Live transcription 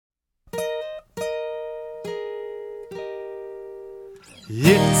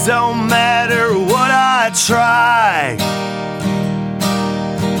It don't matter what I try,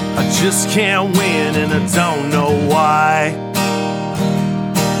 I just can't win and I don't know why.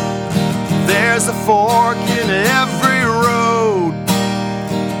 There's a fork in every road,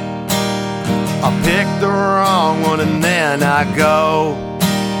 I pick the wrong one and then I go.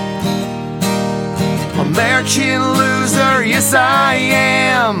 American loser, yes I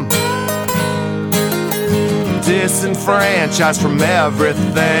am, disenfranchised from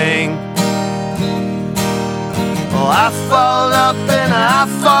everything. Well, I fall up and I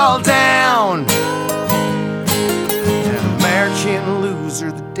fall down, an American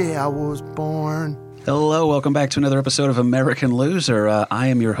loser the day I was born. Hello, welcome back to another episode of American Loser. I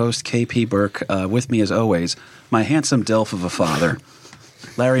am your host, KP Burke. With me, as always, my handsome Delph of a father,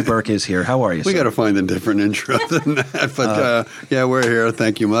 Larry Burke, is here. How are you, We sir? got to find a different intro than that. But yeah, we're here.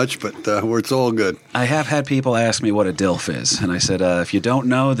 Thank you much. But it's all good. I have had people ask me what a DILF is, and I said, if you don't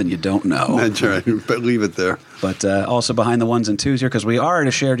know, then you don't know. That's right. But leave it there. But also behind the ones and twos here, because we are at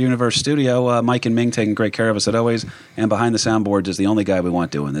a shared universe studio. Mike and Ming taking great care of us as always. And behind the soundboards is the only guy we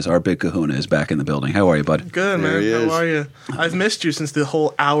want doing this. Our big kahuna is back in the building. How are you, bud? Good, There man. he is. How are you? I've missed you since the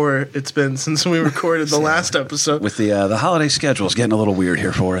whole hour it's been since we recorded the last episode. With the holiday schedule is getting a little weird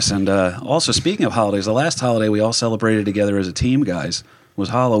here for us. And also, speaking of holidays, the last holiday we all celebrated together as a team, guys, was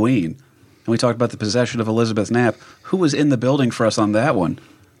Halloween. And we talked about the possession of Elizabeth Knapp, who was in the building for us on that one,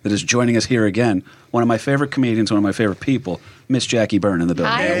 that is joining us here again. One of my favorite comedians, one of my favorent people, Miss Jackie Byrne in the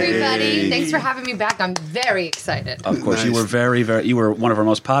building. Hi, everybody. Thanks for having me back. I'm very excited. Of course, Nice. you were you were one of our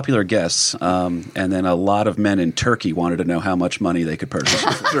most popular guests, and then a lot of men in Turkey wanted to know how much money they could purchase.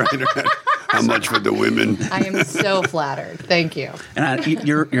 Right. How much for the women? I am so flattered. Thank you. And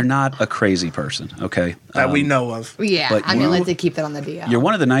you're not a crazy person, okay? That we know of. Yeah, But I'm going to you- like to keep that on the DL. You're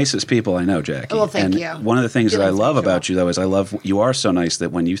one of the nicest people I know, Jackie. Well, thank and you. One of the things that I Feelings love mutual. about you, though, is you are so nice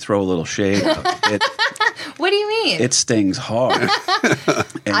that when you throw a little shade out, What do you mean? it stings hard.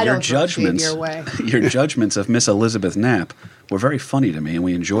 And I your don't throw shade judgments, your way. your judgments of Miss Elizabeth Knapp were very funny to me, and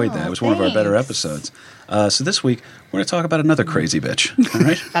we enjoyed that. It was one of our better thanks. episodes. So this week, we're going to talk about another crazy bitch, all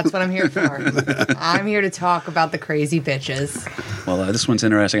right? That's what I'm here for. I'm here to talk about the crazy bitches. Well, this one's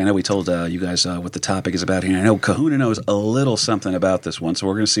interesting. I know we told you guys what the topic is about here. I know Kahuna knows a little something about this one, so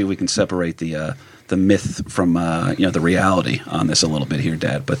we're going to see if we can separate the myth from the reality on this a little bit here,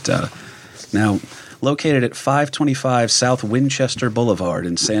 Dad. But now, located at 525 South Winchester Boulevard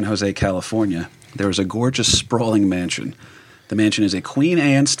in San Jose, California, there is a gorgeous, sprawling mansion. The mansion is a Queen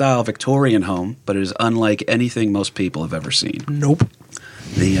Anne-style Victorian home, but it is unlike anything most people have ever seen. Nope.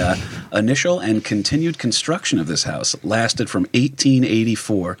 The initial and continued construction of this house lasted from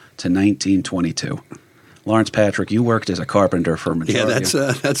 1884 to 1922. Lawrence Patrick, you worked as a carpenter for a majority.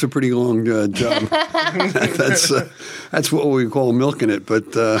 Yeah, that's a pretty long job. That's what we call milking it. But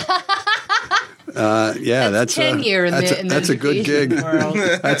yeah, that's tenure in the that's a good gig. world.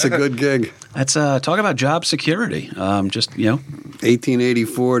 That's a good gig. Let's talk about job security.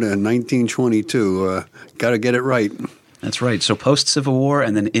 1884 to 1922. Got to get it right. That's right. So post-Civil War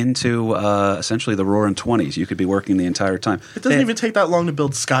and then into essentially the Roaring 20s, you could be working the entire time. It doesn't even take that long to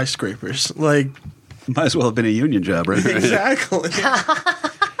build skyscrapers. Like, Might as well have been a union job, right? exactly.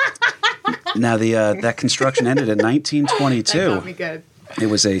 Now, that construction ended in That 1922. got me good. It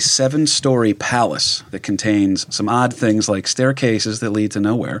was a 7-story palace that contains some odd things like staircases that lead to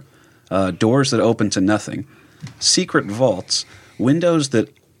nowhere, doors that open to nothing, secret vaults, windows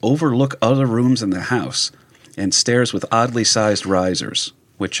that overlook other rooms in the house, and stairs with oddly sized risers,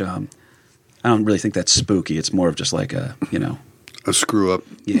 which I don't really think that's spooky. It's more of just like a A screw up.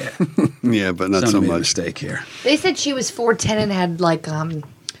 yeah, Yeah, but not somebody so made a much. mistake here. They said she was 4'10" and had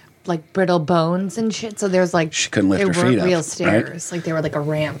like brittle bones and shit. So there's like She couldn't lift they her weren't feet up, real right? stairs. Like they were like a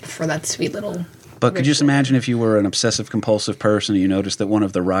ramp for that sweet little. But could you just ritual. imagine if you were an obsessive compulsive person and you noticed that one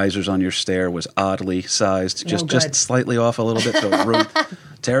of the risers on your stair was oddly sized, just good. slightly off a little bit, so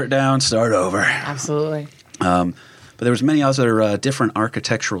tear it down, start over. Absolutely. But there was many other different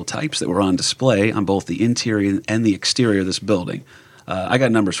architectural types that were on display on both the interior and the exterior of this building. I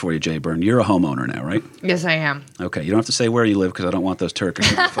got numbers for you, Jay Byrne. You're a homeowner now, right? Yes, I am. Okay, you don't have to say where you live because I don't want those Turkish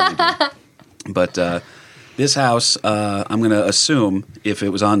to be funny to you. But this house, I'm going to assume if it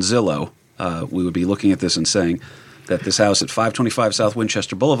was on Zillow, we would be looking at this and saying that this house at 525 South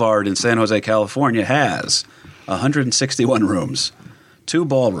Winchester Boulevard in San Jose, California has 161 rooms, 2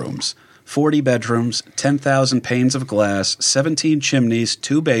 ballrooms, 40 bedrooms, 10,000 panes of glass, 17 chimneys,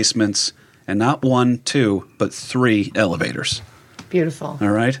 2 basements, and not 1, 2, but 3 elevators. Beautiful. All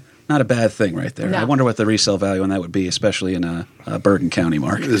right? Not a bad thing right there. No. I wonder what the resale value on that would be, especially in Bergen County,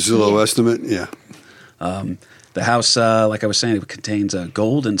 Mark. The Zillow estimate, yeah. The house, like I was saying, it contains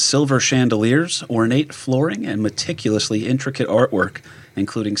gold and silver chandeliers, ornate flooring, and meticulously intricate artwork,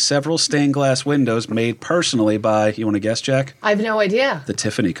 including several stained glass windows made personally by, you want to guess, Jack? I have no idea. The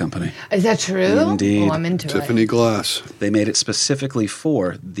Tiffany Company. Is that true? Indeed. Oh, I'm into Tiffany it. glass. They made it specifically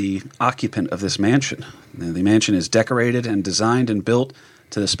for the occupant of this mansion. The mansion is decorated and designed and built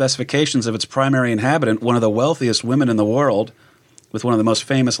to the specifications of its primary inhabitant, one of the wealthiest women in the world, with one of the most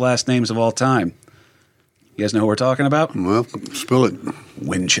famous last names of all time. You guys know who we're talking about? Well, spill it.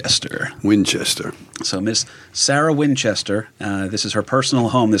 Winchester. Winchester. So Miss Sarah Winchester, this is her personal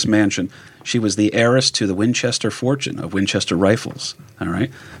home, this mansion. She was the heiress to the Winchester fortune of Winchester rifles. All right?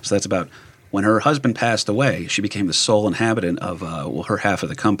 So that's about when her husband passed away, she became the sole inhabitant of her half of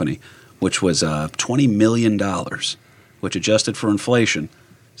the company, which was $20 million, which adjusted for inflation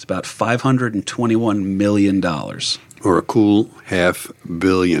is about $521 million. Or a cool $500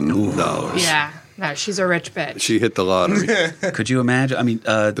 million. Yeah. No, she's a rich bitch. She hit the lottery, Could you imagine? I mean,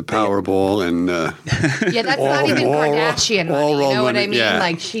 the Powerball, and Yeah, that's not even Kardashian money. You know what I mean? yeah.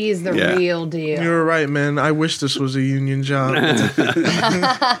 Like, she's the Yeah. real deal. You're right, man. I wish this was a union job.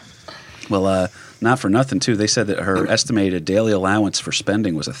 well, not for nothing, too. They said that her estimated daily allowance for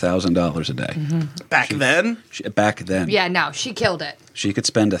spending was $1,000 a day. Back then? Back then. Yeah, no, she killed it. She could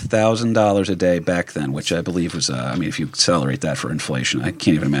spend $1,000 a day back then, which I believe was, I mean, if you accelerate that for inflation, I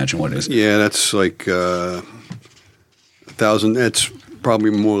can't even imagine what it is. yeah, that's like 1,000. That's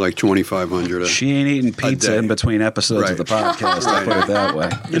probably more like 2,500. She ain't eating pizza day. in between episodes of the podcast, I'll put it that way.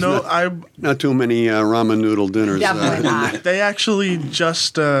 You know, Not too many ramen noodle dinners. Definitely not. they actually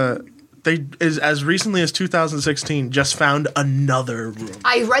just as recently as 2016 just found another room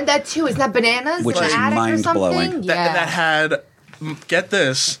I read that too. Isn't that bananas? Which in the is attic or mind-blowing. something? that had, get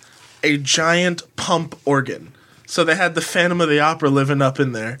this, a giant pump organ. So they had the Phantom of the Opera living up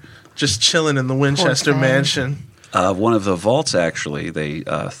in there, just chilling in the Winchester thing. mansion. One of the vaults, actually, they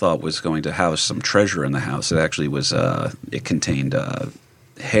thought was going to house some treasure in the house. It actually was, it contained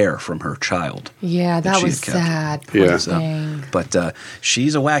hair from her child. Yeah, that she was had kept. sad. Poor Yeah. thing. But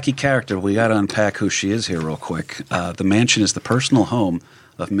she's a wacky character. We got to unpack who she is here real quick. The mansion is the personal home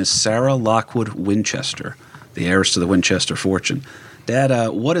of Miss Sarah Lockwood Winchester, the heiress to the Winchester fortune. Dad,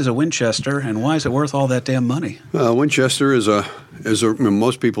 what is a Winchester, and why is it worth all that damn money? Winchester is a.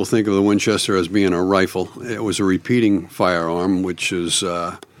 Most people think of the Winchester as being a rifle. It was a repeating firearm, which is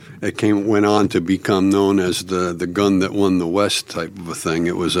went on to become known as the gun that won the West type of a thing.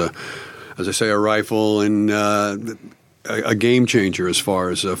 It was as I say, a rifle and a game changer as far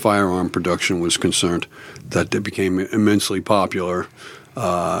as firearm production was concerned. That it became immensely popular.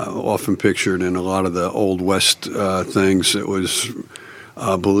 Often pictured in a lot of the Old West things. It was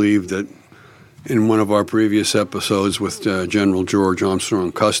believed that in one of our previous episodes with General George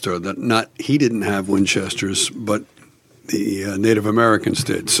Armstrong Custer that he didn't have Winchesters, but the Native Americans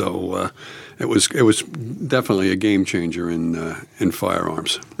did. So it was definitely a game changer in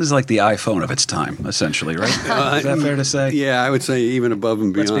firearms. This is like the iPhone of its time, essentially, right? Is that fair to say? Yeah, I would say even above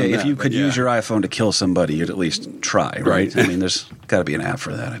and beyond If that, you but could yeah. use your iPhone to kill somebody, you'd at least try, right? I mean, there's got to be an app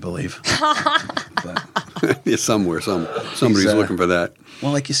for that, I believe. But, Yeah, somebody's looking for that.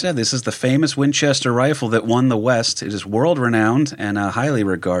 well, like you said, this is the famous Winchester rifle that won the West. It is world-renowned and highly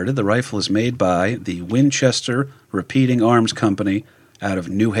regarded. The rifle is made by the Winchester Repeating Arms Company out of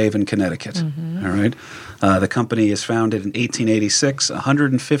New Haven, Connecticut. All right. The company is founded in 1886,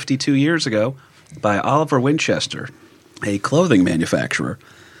 152 years ago, by Oliver Winchester, a clothing manufacturer.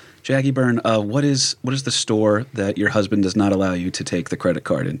 Jackie Byrne, what is the store that your husband does not allow you to take the credit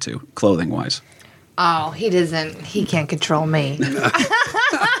card into, clothing-wise? Oh, he can't control me.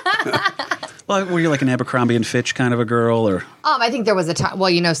 Well, were you like an Abercrombie and Fitch kind of a girl, or? I think there was a time. Well,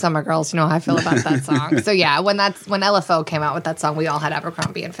 you know, Summer Girls. You know how I feel about that song. So yeah, when LFO came out with that song, we all had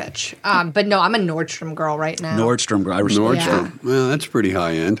Abercrombie and Fitch. But no, I'm a Nordstrom girl right now. Nordstrom, I respect Nordstrom. that. Well, that's pretty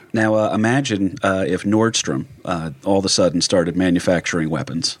high end. Now, imagine if Nordstrom all of a sudden started manufacturing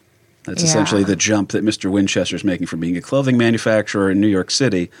weapons. That's Yeah. essentially the jump that Mr. Winchester is making from being a clothing manufacturer in New York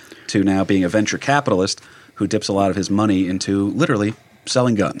City to now being a venture capitalist who dips a lot of his money into literally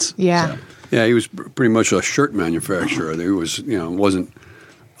selling guns. Yeah. So, Yeah, he was pretty much a shirt manufacturer. There was, wasn't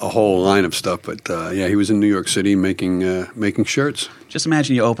a whole line of stuff, but yeah, he was in New York City making shirts. just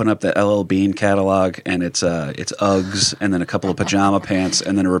imagine you open up the LL Bean catalog and it's Uggs and then a couple of pajama pants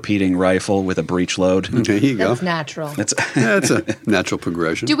and then a repeating rifle with a breech load. There you go. That's natural. Yeah, it's a natural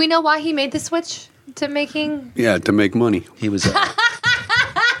progression. Do we know why he made the switch to making? Yeah, to make money. He was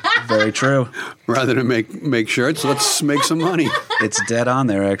very true. Rather than make shirts, let's make some money. It's dead on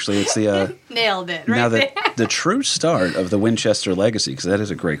there, actually. It's the Nailed it. now Right the the true start of the Winchester legacy, because that is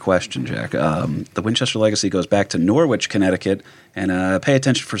a great question, Jack. The Winchester legacy goes back to Norwich, Connecticut, and pay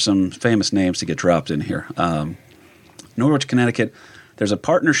attention for some famous names to get dropped in here. Norwich, Connecticut, there's a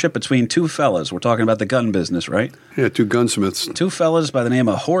partnership between two fellas. We're talking about the gun business, right? Yeah, two gunsmiths. Two fellas by the name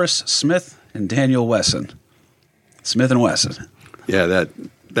of Horace Smith and Daniel Wesson. Smith & Wesson. Yeah,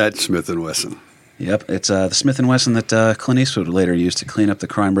 that Smith & Wesson. Yep, it's the Smith & Wesson that Clint Eastwood would later used to clean up the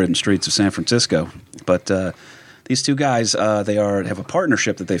crime-ridden streets of San Francisco. But these two guys, they have a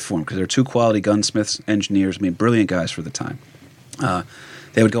partnership that they formed because they're two quality gunsmiths, engineers, brilliant guys for the time.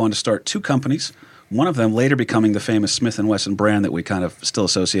 They would go on to start two companies, one of them later becoming the famous Smith & Wesson brand that we kind of still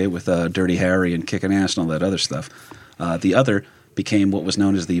associate with Dirty Harry and Kickin' Ass and all that other stuff. The other became what was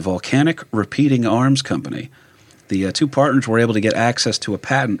known as the Volcanic Repeating Arms Company. The two partners were able to get access to a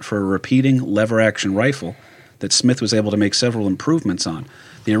patent for a repeating lever-action rifle that Smith was able to make several improvements on.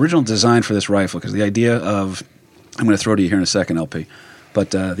 The original design for this rifle, because the idea of – I'm going to throw to you here in a second, LP.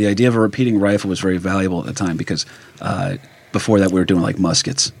 But the idea of a repeating rifle was very valuable at the time because before that we were doing like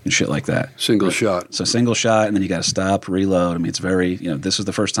muskets and shit like that. Single shot. So single shot, and then you got to stop, reload. It's very – this was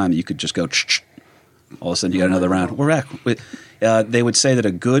the first time that you could just go all of a sudden you got another round. We're back. They would say that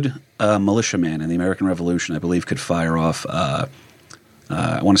a good militiaman in the American Revolution, I believe, could fire off, I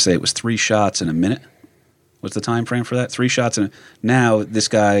want to say it was 3 shots in a minute. What's the time frame for that? 3 shots in a – now this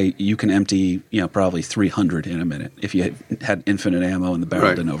guy, you can empty, probably 300 in a minute if you had infinite ammo and the barrel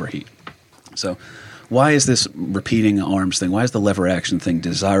didn't overheat. So why is this repeating arms thing, why is the lever action thing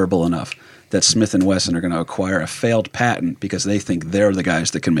desirable enough that Smith & Wesson are going to acquire a failed patent because they think they're the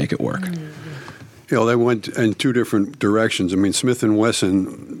guys that can make it work? They went in two different directions. Smith &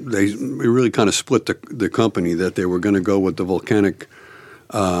 Wesson, they really kind of split the company that they were going to go with the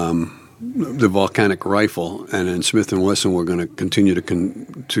volcanic rifle, and then Smith & Wesson were going to continue to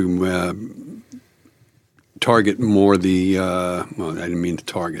target more the well, I didn't mean to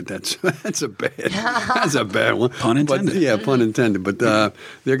target. That's a bad one. Pun intended. But, pun intended. But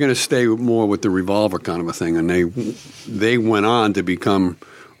they're going to stay more with the revolver kind of a thing, and they went on to become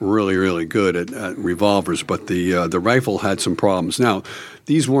really, really good at revolvers, but the rifle had some problems. Now,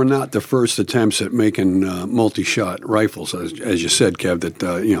 these were not the first attempts at making multi-shot rifles, as you said, Kev. That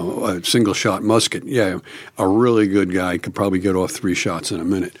a single-shot musket. Yeah, a really good guy could probably get off 3 shots in a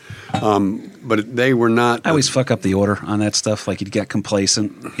minute. But they were not. I always fuck up the order on that stuff. Like you'd get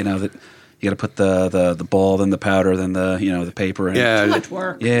complacent, that. You got to put the ball, then the powder, then the paper. And yeah, too much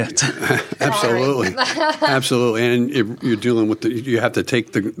work. Yeah, absolutely, absolutely. And if you're dealing with you have to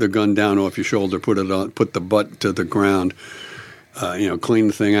take the gun down off your shoulder, put the butt to the ground, clean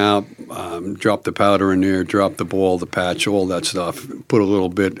the thing out, drop the powder in there, drop the ball, the patch, all that stuff. Put a little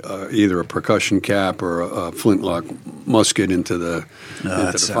bit, either a percussion cap or a flintlock musket into the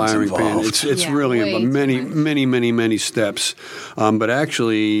firing pan. It's really many steps, but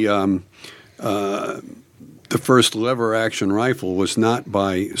actually. The first lever-action rifle was not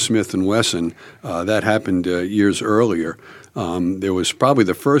by Smith & Wesson. That happened years earlier. There was probably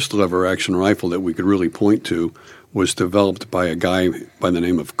the first lever-action rifle that we could really point to was developed by a guy by the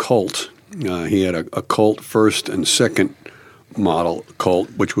name of Colt. He had a Colt first and second model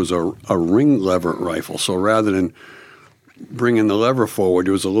Colt, which was a ring lever rifle. So rather than bringing the lever forward,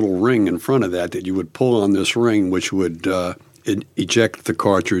 there was a little ring in front of that you would pull on this ring, which would eject the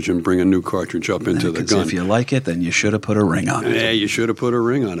cartridge and bring a new cartridge up into the gun. If you like it, then you should have put a ring on it. Yeah, you should have put a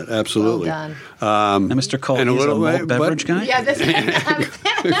ring on it. Absolutely. Well done. Now, Mr. Colt, he's a malt beverage guy? Yeah, this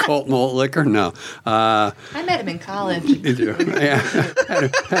Colt malt liquor? No. I met him in college. Did you? Yeah.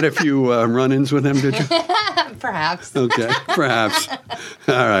 Had a few run-ins with him, did you? Perhaps. Okay, perhaps.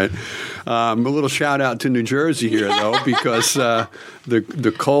 All right. A little shout-out to New Jersey here, though, because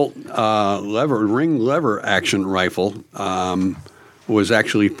the Colt ring lever action rifle was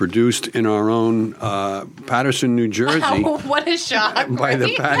actually produced in our own Paterson, New Jersey. Wow, what a shock! By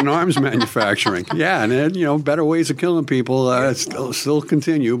the Patton Arms Manufacturing. Yeah, and then, better ways of killing people still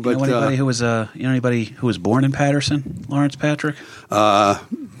continue. But anybody who was anybody who was born in Paterson, Lawrence Patrick?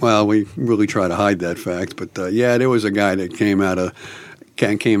 Well, we really try to hide that fact, but there was a guy that came out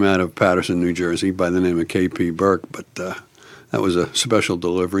of Paterson, New Jersey, by the name of K.P. Burke, but that was a special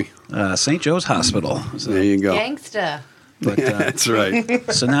delivery. St. Joe's Hospital. So. There you go. Gangsta. But, that's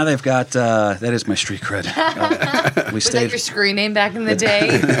right. So now they've got that is my street cred. Was that your screen name back in the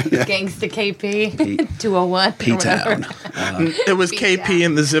day? Gangsta KP 201 P-Town. It was P-Town. KP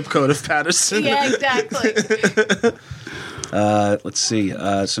in the zip code of Patterson. Yeah, exactly. Let's see.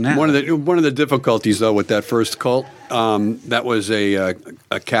 So now one of the difficulties though with that first Colt, that was a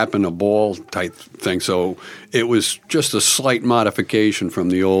cap and a ball type thing. So it was just a slight modification from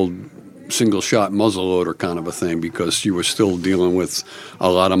the old single shot muzzle loader kind of a thing because you were still dealing with a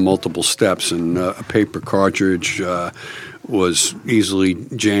lot of multiple steps, and a paper cartridge was easily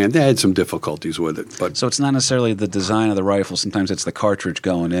jammed. They had some difficulties with it, but So it's not necessarily the design of the rifle. Sometimes it's the cartridge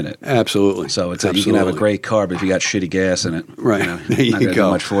going in it. absolutely. So it's you can have a great car, but if you got shitty gas in it, Right. There not you gonna do go.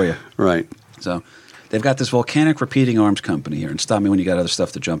 much for you. Right. So they've got this Volcanic Repeating Arms Company here, and stop me when you got other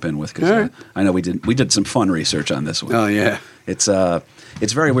stuff to jump in with, because All right. I know we did some fun research on this one. Oh yeah.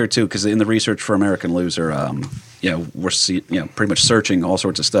 It's very weird too, because in the research for American Loser, we're pretty much searching all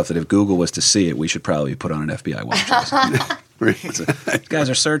sorts of stuff that if Google was to see it, we should probably put on an FBI watch list. These guys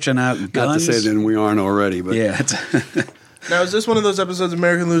are searching out Not to guns. say that we aren't already, but Yeah, Now, is this one of those episodes of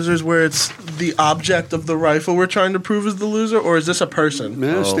American Losers where it's the object of the rifle we're trying to prove is the loser, or is this a person?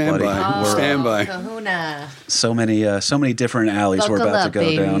 no, stand buddy. by. Stand by. Kahuna. so many different alleys we're Buckle about up, to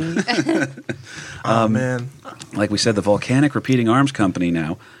go down. baby. Oh, man. Like we said, the Volcanic Repeating Arms Company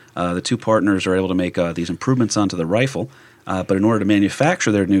now, the two partners are able to make these improvements onto the rifle. But in order to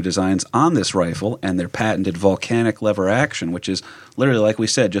manufacture their new designs on this rifle and their patented volcanic lever action, which is literally, like we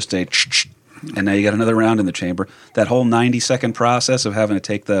said, just a and now you got another round in the chamber. That whole 90-second process of having to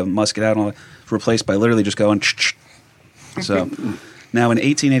take the musket out and all that is replaced by literally just going. So now in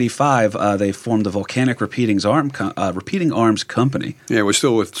 1885, they formed the Volcanic Repeating Arms Company. Yeah, we're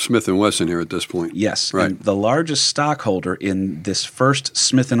still with Smith & Wesson here at this point. Yes, Right. and the largest stockholder in this first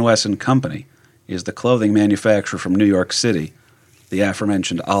Smith & Wesson company is the clothing manufacturer from New York City, the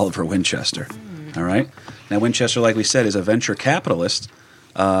aforementioned Oliver Winchester. All right? Now, Winchester, like we said, is a venture capitalist,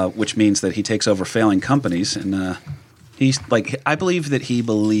 which means that he takes over failing companies, and I believe that he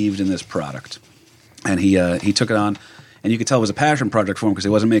believed in this product, and he took it on, and you could tell it was a passion project for him because he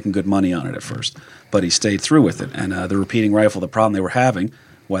wasn't making good money on it at first, but he stayed through with it. And the repeating rifle, the problem they were having,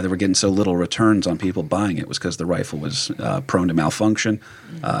 why they were getting so little returns on people buying it, was because the rifle was prone to malfunction,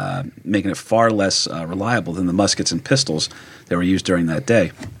 making it far less reliable than the muskets and pistols that were used during that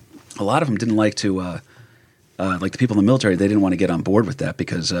day. A lot of them didn't like to, like the people in the military, they didn't want to get on board with that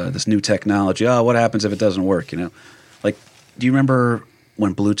because this new technology, what happens if it doesn't work, Like, do you remember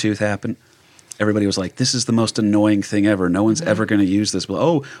when Bluetooth happened? Everybody was like, this is the most annoying thing ever. No one's ever going to use this.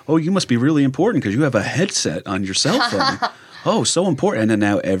 Oh, you must be really important because you have a headset on your cell phone. Oh, so important. And then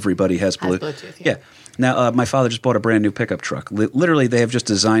now everybody has Bluetooth, yeah. Now, my father just bought a brand new pickup truck. Literally, they have just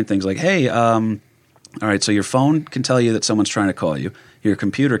designed things like, hey, all right, so your phone can tell you that someone's trying to call you. Your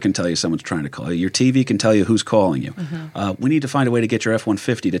computer can tell you someone's trying to call you. Your TV can tell you who's calling you. We need to find a way to get your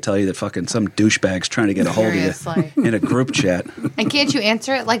F-150 to tell you that fucking some douchebag's trying to get a hold of Seriously. you in a group chat. And can't you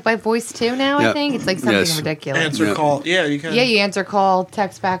answer it like by voice too now, I Yep. think? It's like something Yes. ridiculous. Answer Yeah. call. Yeah, you can. Yeah, you answer call,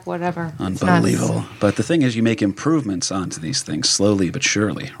 text back, whatever. It's nuts. Unbelievable. But the thing is, you make improvements onto these things slowly but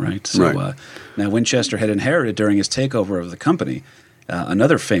surely, right? So Right. Now Winchester had inherited during his takeover of the company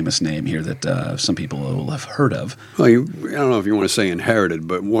another famous name here that some people will have heard of. Well, I don't know if you want to say inherited,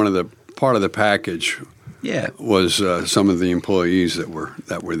 but part of the package Yeah. was some of the employees that were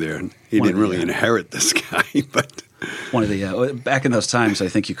there. He One didn't of the, really inherit this guy, but One of the back in those times, I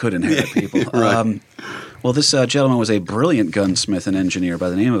think you could inherit people. Right. Well, this gentleman was a brilliant gunsmith and engineer by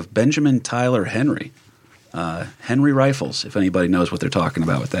the name of Benjamin Tyler Henry. Henry Rifles, if anybody knows what they're talking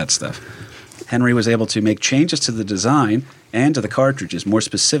about with that stuff. Henry was able to make changes to the design and to the cartridges, more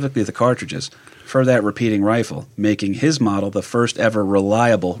specifically the cartridges, for that repeating rifle, making his model the first ever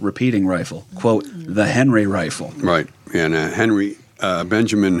reliable repeating rifle. Quote, the Henry rifle. right. And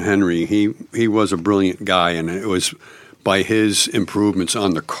Benjamin Henry, he was a brilliant guy, and it was by his improvements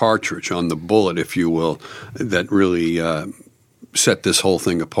on the cartridge, on the bullet, if you will, that really set this whole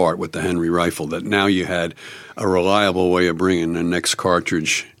thing apart with the Henry rifle. That now you had a reliable way of bringing the next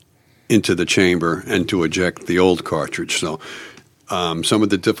cartridge into the chamber and to eject the old cartridge. So some of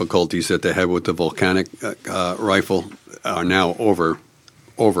the difficulties that they had with the volcanic rifle are now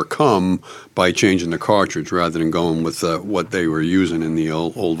overcome by changing the cartridge rather than going with what they were using in the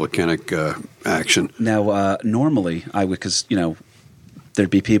old volcanic action. Now, normally, I would, because, there'd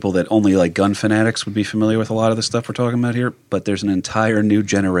be people that only like gun fanatics would be familiar with a lot of the stuff we're talking about here, but there's an entire new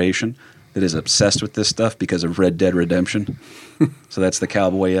generation that is obsessed with this stuff because of Red Dead Redemption. So that's the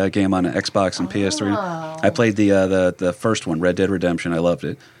cowboy game on Xbox and PS3. I played the first one, Red Dead Redemption. I loved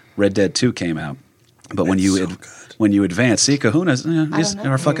it. Red Dead 2 came out. But when you advance, see, Kahuna's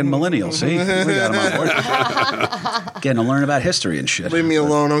our fucking millennial. See, we got him on board. Getting to learn about history and shit. Leave me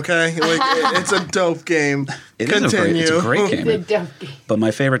alone, okay? It's a dope game. It's Continue. a great game. The donkey. But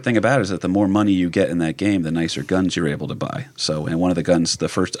my favorite thing about it is that the more money you get in that game, the nicer guns you're able to buy. So, and one of the guns, the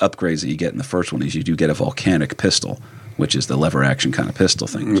first upgrades that you get in the first one is you do get a volcanic pistol, which is the lever action kind of pistol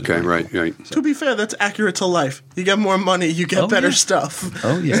thing. Okay, right. To be fair, that's accurate to life. You get more money, you get better yeah. stuff.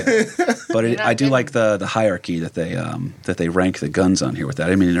 Oh yeah, but I do like the hierarchy that they rank the guns on here with that. I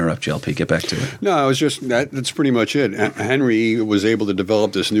didn't mean to interrupt you, LP. Get back to it. No, I was just that's pretty much it. Henry was able to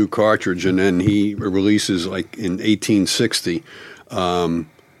develop this new cartridge, and then he releases like in 1860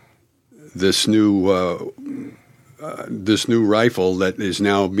 this new rifle that is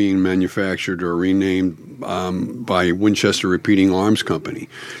now being manufactured or renamed by Winchester Repeating Arms Company.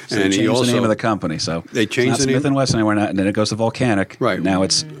 So and he changed the name of the company. So they changed the name. Smith & Wesson anymore, and then it goes to Volcanic. Right. Now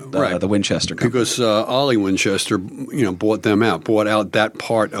it's the Winchester Company. Because Ollie Winchester, bought out that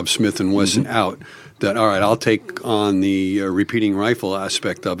part of Smith & Wesson out. That, all right, I'll take on the repeating rifle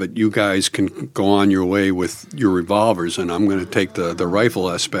aspect of it. You guys can go on your way with your revolvers, and I'm going to take the rifle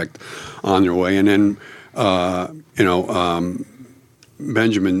aspect on your way. And then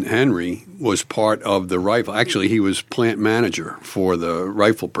Benjamin Henry was part of the rifle. Actually, he was plant manager for the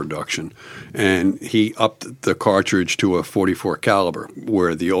rifle production, and he upped the cartridge to a .44 caliber,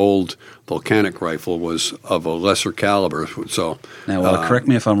 where the old Volcanic rifle was of a lesser caliber. So now, correct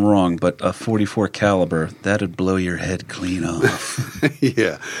me if I'm wrong, but a .44 caliber, that'd blow your head clean off.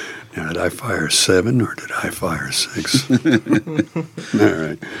 Yeah. Now, did I fire 7 or did I fire 6? All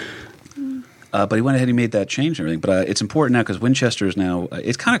right. But he went ahead and he made that change and everything. But it's important now because Winchester is now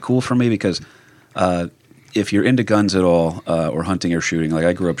it's kind of cool for me because if you're into guns at all or hunting or shooting, like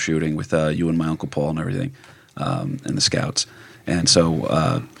I grew up shooting with you and my Uncle Paul and everything and the Scouts. And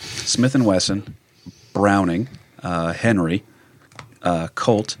so Smith & Wesson, Browning, Henry,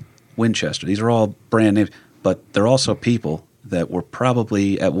 Colt, Winchester. These are all brand names, but they're also people that were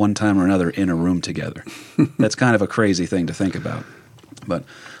probably at one time or another in a room together. That's kind of a crazy thing to think about. But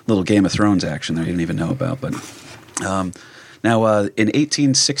little Game of Thrones action there you didn't even know about. But now in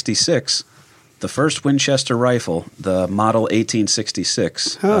 1866, the first Winchester rifle, the model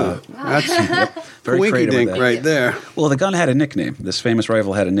 1866. That's very creative with that. right there. Well, the gun had a nickname. This famous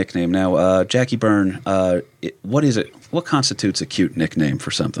rifle had a nickname. Now, Jackie Byrne, what is it? What constitutes a cute nickname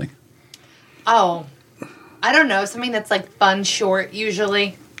for something? Oh, I don't know. Something that's like fun, short,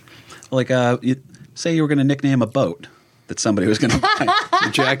 usually. Like, say you were going to nickname a boat that somebody was going to buy.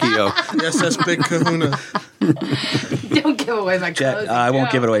 Jackie-O. Yes, that's Big Kahuna. Don't give away my clothes. I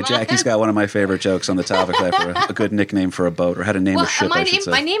won't give it away. Jackie's got one of my favorite jokes on the topic there for a good nickname for a boat, or how to name a ship, I should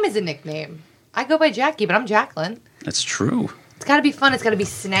say. My name is a nickname. I go by Jackie, but I'm Jacqueline. That's true. It's got to be fun. It's got to be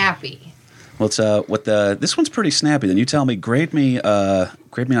snappy. Well, it's this one's pretty snappy. Then you tell me, grade me on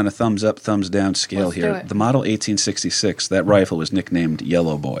a thumbs up, thumbs down scale. Let's here. do it. The model 1866, that rifle was nicknamed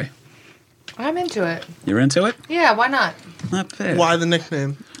Yellow Boy. I'm into it. You're into it? Yeah, why not? Not bad. Why the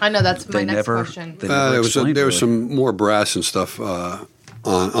nickname? I know that's my They next never- question. they never There explained was it, some more brass and stuff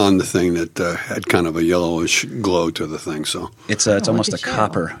on the thing that had kind of a yellowish glow to the thing. So It's what almost a did you-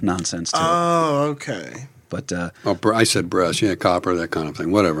 copper nonsense to it. Oh, okay. But I said brass, yeah, copper, that kind of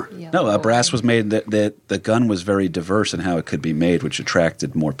thing, whatever. no, brass was made. The gun was very diverse in how it could be made, which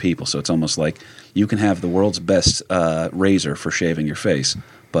attracted more people. So it's almost like you can have the world's best razor for shaving your face,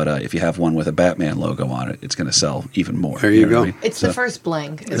 but if you have one with a Batman logo on it, it's going to sell even more. There you know what go. I mean? It's the first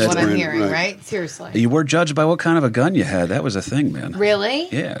bling, is That's what I'm right, hearing, right. right? Seriously. You were judged by what kind of a gun you had. That was a thing, man. Really?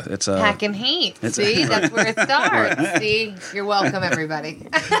 Yeah, it's Packing heat. See, that's where it starts. See, you're welcome, everybody.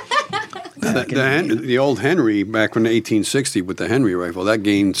 The old Henry back from 1860 with the Henry rifle, that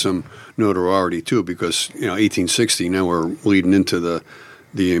gained some notoriety too because 1860, now we're leading into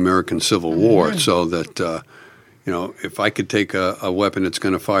the American Civil War, so that if I could take a weapon that's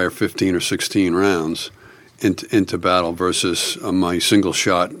going to fire 15 or 16 rounds into battle versus my single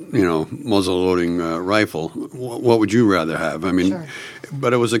shot muzzle loading rifle, what would you rather have? I mean, Sure.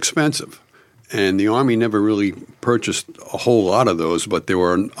 But it was expensive. And the Army never really purchased a whole lot of those, but there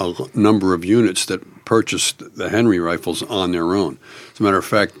were a number of units that purchased the Henry rifles on their own. As a matter of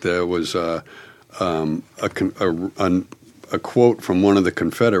fact, there was a quote from one of the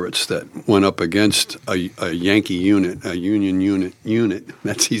Confederates that went up against a Yankee unit, a Union unit.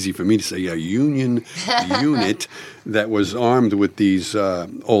 That's easy for me to say. A Union unit that was armed with these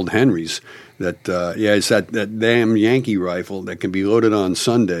old Henrys. It's that damn Yankee rifle that can be loaded on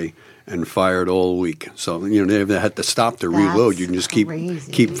Sunday and fired all week. So they had to stop to reload. You can just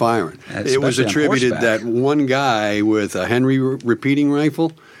crazy. keep firing. That's It was especially on attributed horseback. that one guy with a Henry repeating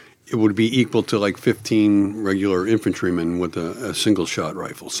rifle, it would be equal to like 15 regular infantrymen with a single shot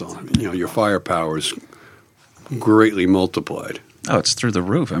rifle. So your firepower is greatly multiplied. Oh, it's through the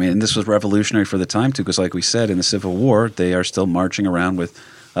roof. I mean, this was revolutionary for the time, too, because like we said, in the Civil War, they are still marching around with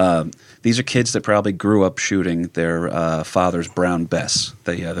these are kids that probably grew up shooting their father's Brown Bess,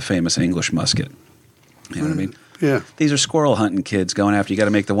 the famous English musket. You know what I mean? Yeah. These are squirrel hunting kids going after. You got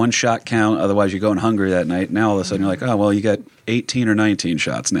to make the one shot count, otherwise you're going hungry that night. Now all of a sudden you're like, oh well, you got 18 or 19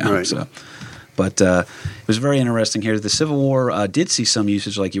 shots now. Right. So, but it was very interesting here. The Civil War did see some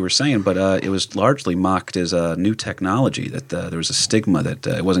usage, like you were saying, but it was largely mocked as a new technology. That there was a stigma that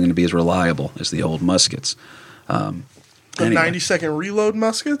it wasn't going to be as reliable as the old muskets. The Anyway. 90-second reload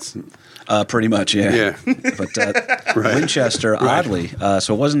muskets? Pretty much, yeah. Yeah. But Winchester, oddly,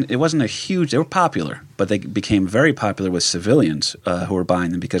 so it wasn't a huge. They were popular, but they became very popular with civilians who were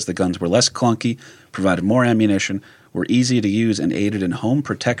buying them because the guns were less clunky, provided more ammunition, were easy to use, and aided in home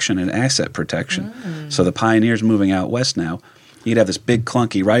protection and asset protection. So the pioneers moving out west now, you'd have this big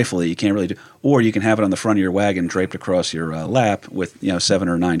clunky rifle that you can't really do, or you can have it on the front of your wagon draped across your lap with 7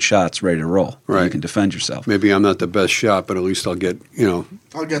 or 9 shots ready to roll. Right. You can defend yourself. Maybe I'm not the best shot, but at least I'll get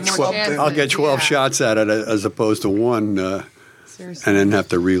I'll get More 12. chances. I'll get 12 Yeah. shots at it as opposed to one, Seriously. and then have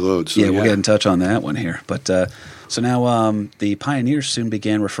to reload. So, Yeah, we'll get in touch on that one here. But so now the pioneers soon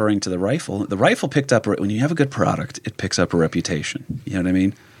began referring to the rifle. The rifle picked up when you have a good product, it picks up a reputation. You know what I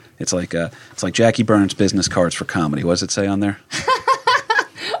mean? It's like Jackie Burns' business cards for comedy. What does it say on there?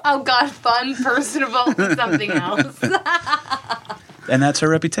 Oh God, fun, personable, something else. And that's her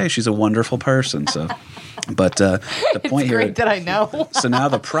reputation. She's a wonderful person. So, but the point It's here. great that I know. So now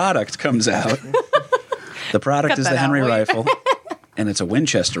the product comes out. The product Cut is that the out, Henry will you? rifle, and it's a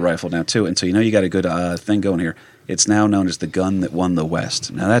Winchester rifle now too. And so you got a good thing going here. It's now known as the gun that won the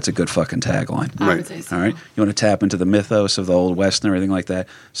West. Now that's a good fucking tagline. I would Right. say so. All right, you want to tap into the mythos of the old West and everything like that.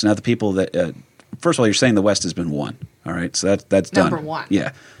 So now the people that first of all, you're saying the West has been won. All right, so that's done. Number one.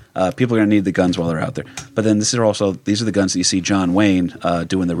 Yeah. People are going to need the guns while they're out there. But then these are the guns that you see John Wayne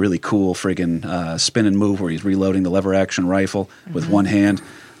doing the really cool friggin' spin and move where he's reloading the lever action rifle with one hand.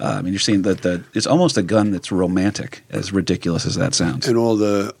 You're seeing that it's almost a gun that's romantic, as ridiculous as that sounds. and all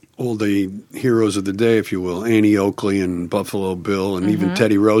the heroes of the day, if you will, Annie Oakley and Buffalo Bill, and even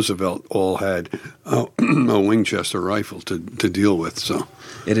Teddy Roosevelt all had a Winchester rifle to deal with. So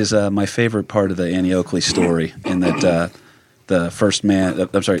It is my favorite part of the Annie Oakley story in that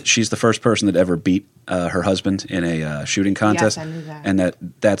she's the first person that ever beat her husband in a shooting contest. Yes, I knew that. And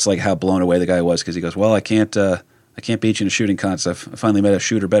that's like how blown away the guy was because he goes, well, I can't beat you in a shooting contest. I finally met a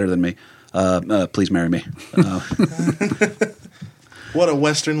shooter better than me. Please marry me. What a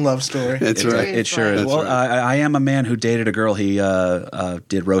Western love story. that's right. It sure is. That's Well, right. I am a man who dated a girl he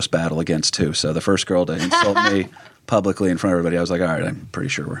did roast battle against too. So the first girl to insult me publicly in front of everybody, I was like, all right, I'm pretty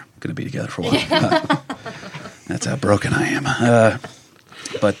sure we're going to be together for a while. That's how broken I am.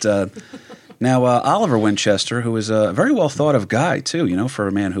 But now Oliver Winchester, who is a very well thought of guy too, for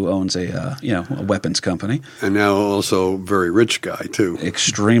a man who owns a weapons company. And now also very rich guy too.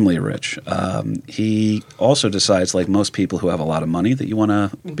 Extremely rich. He also decides, like most people who have a lot of money, that you want to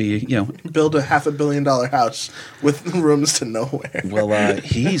be, Build a $500 million house with rooms to nowhere. well,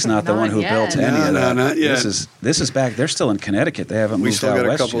 he's not the Not one who yet. built any No, of that. not yet. This is back. They're still in Connecticut. They haven't We moved still out got a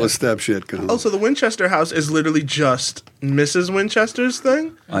west couple yet. of steps yet. Going. Oh, so the Winchester house is literally just Mrs. Winchester's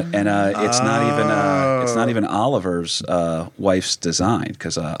thing? And it's not even Oliver's wife's design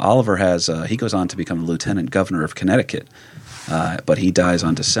because Oliver he goes on to become the lieutenant governor of Connecticut, but he dies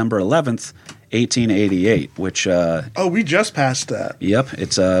on December 11th, 1888. Which We just passed that. yep,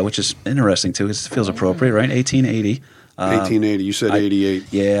 it's which is interesting too. It feels appropriate, right? 1880. 1880. You said 88.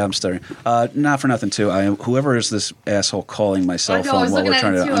 Yeah, I'm starting. Not for nothing, too. Whoever is this asshole calling my cell I know, I phone was while we're looking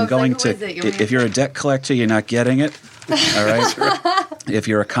trying at it to. too. I I'm was going like, to. who is it? You want If you're a debt collector, you're not getting it. All right. If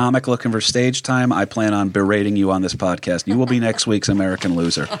you're a comic looking for stage time, I plan on berating you on this podcast. You will be next week's American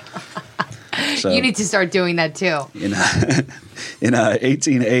Loser. So You need to start doing that too. in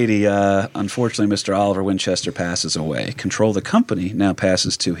 1880, unfortunately, Mr. Oliver Winchester passes away. Control of the company now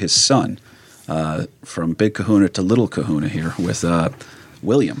passes to his son. From Big Kahuna to Little Kahuna here with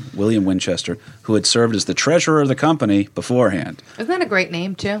William Winchester, who had served as the treasurer of the company beforehand. Isn't that a great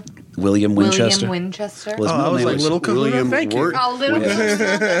name too? William Winchester. William Winchester. Well, his I middle was name like, was Little Kahuna, William thank Wirt. you. Oh, little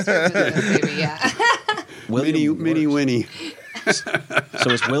baby, yeah. William Mini Wirt. Winnie. So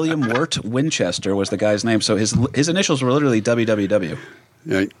it's William Wirt Winchester was the guy's name. So his initials were literally WWW.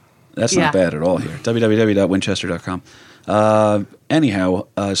 Right. That's Yeah. not bad at all here. www.winchester.com. Anyhow,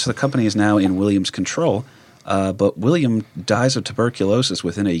 so the company is now in William's control, but William dies of tuberculosis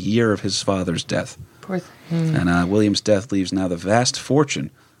within a year of his father's death. Poor thing. And William's death leaves now the vast fortune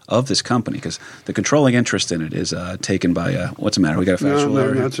of this company because the controlling interest in it is taken by what's the matter? We got a factual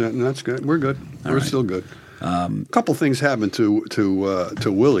error here? that's it. That's good. We're good. We're right. still good. A couple things happened to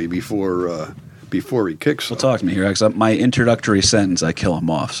Willie before he kicks. Well, talk to me here because my introductory sentence I kill him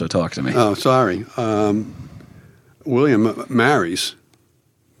off. So talk to me. Oh, sorry. William marries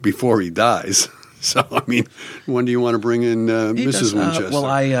before he dies. So, I mean, when do you want to bring in Mrs. Winchester? Well,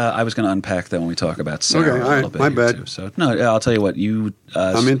 I was going to unpack that when we talk about Sarah Okay, all a little right, bit. my here, bad. too. So, no, I'll tell you what.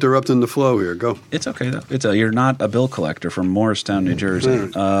 I'm interrupting the flow here. Go. It's okay, though. You're not a bill collector from Morristown, New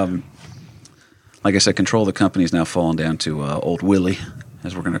Jersey. Like I said, control of the company is now fallen down to old Willie,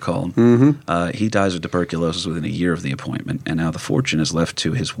 as we're going to call him. Mm-hmm. He dies of tuberculosis within a year of the appointment, and now the fortune is left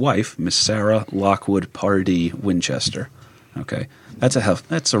to his wife, Miss Sarah Lockwood Pardee Winchester. Okay,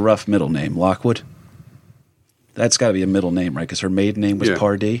 that's a rough middle name, Lockwood. That's got to be a middle name, right? Because her maiden name was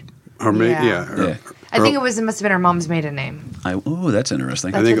Pardee. Her maid, Yeah. I think it must have been her mom's maiden name. Oh, that's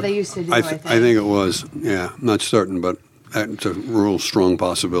interesting. That's what they used to do, I think. I think it was. Yeah, I'm not certain, but it's a real strong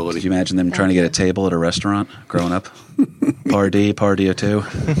possibility. Could you imagine them trying to get a table at a restaurant growing up? Pardee or two.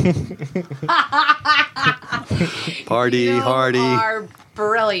 Party, You hardy. are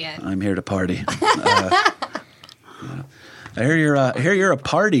brilliant. I'm here to party. I hear you're a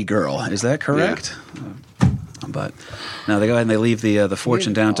party girl. Is that correct? But now they go ahead and they leave the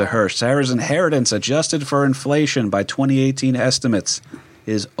fortune down to her. Sarah's inheritance, adjusted for inflation by 2018 estimates,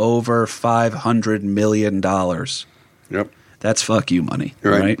 is over $500 million. Yep. That's fuck you money,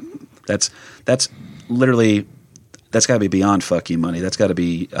 Right. That's literally. That's got to be beyond fuck you money. That's got to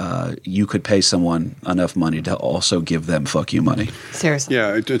be you could pay someone enough money to also give them fuck you money. Seriously.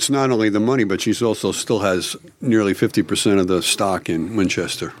 Yeah, it's not only the money, but she's also still has nearly 50% of the stock in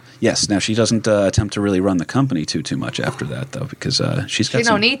Winchester. Yes. Now she doesn't attempt to really run the company too much after that, though, because she's got. She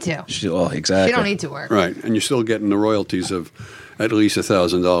don't need to. Exactly. She don't need to work. Right, and you're still getting the royalties of at least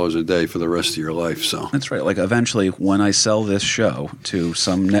 $1,000 a day for the rest of your life. So That's right. Like eventually, when I sell this show to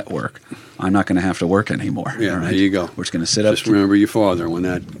some network, I'm not going to have to work anymore. yeah, all right? there you go. We're just going to sit up. Just remember your father when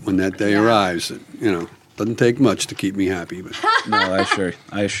that day Yeah. arrives. That, doesn't take much to keep me happy. But No,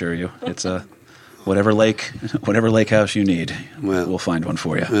 I assure you, it's whatever lake house you need. Well- we'll find one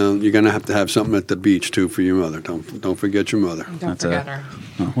for you. well, you're going to have something at the beach too for your mother. Don't forget your mother. Don't forget her.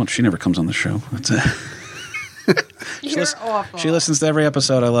 Oh, well, she never comes on the show. You're awful. She listens to every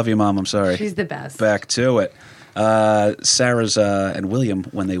episode. I love you, Mom. I'm sorry. She's the best. Back to it. Sarah's and William,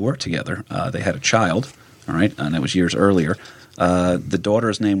 when they worked together, they had a child, all right, and that was years earlier. The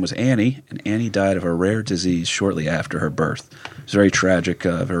daughter's name was Annie, and Annie died of a rare disease shortly after her birth. It was very tragic,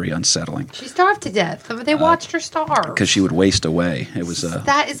 very unsettling, She starved to death. They watched her starve. because she would waste away. It was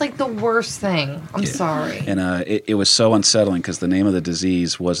That is like the worst thing. I'm sorry. and it was so unsettling because the name of the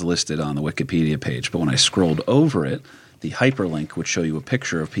disease was listed on the Wikipedia page, but when I scrolled over it, the hyperlink would show you a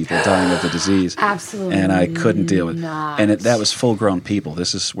picture of people dying of the disease. Absolutely and I couldn't deal with it. not. And that was full-grown people.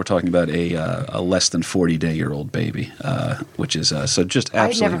 We're talking about a less than 40-day-old baby, which is so just I'd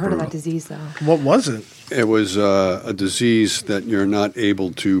absolutely never heard of brutal. that disease, though. What was it? It was a disease that you're not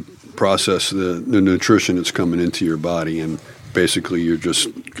able to process the nutrition that's coming into your body, and basically you're just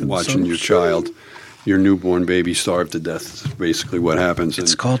watching your child, your newborn baby, starve to death. That's basically what happens.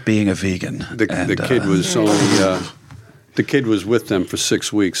 It's And called being a vegan. the kid was only. The kid was with them for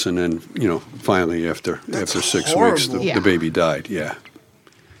 6 weeks, and then finally after 6 weeks, horrible. Yeah. the baby died. Yeah.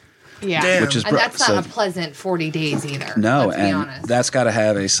 Yeah. Damn. Which is And that's not so- a pleasant 40 days either. No, let's be and honest. that's got to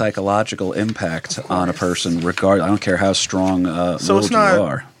have a psychological impact on a person. I don't care how strong So willed it's you not.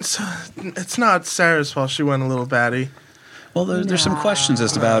 are. It's not Sarah's fault. She went a little batty. Well, there's some questions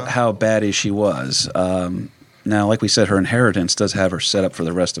as to about how batty she was. Now, like we said, her inheritance does have her set up for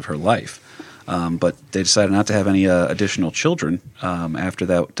the rest of her life. But they decided not to have any additional children after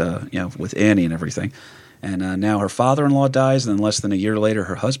that, with Annie and everything. And now her father-in-law dies, and then less than a year later,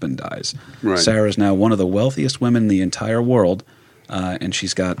 her husband dies. Right. Sarah is now one of the wealthiest women in the entire world, and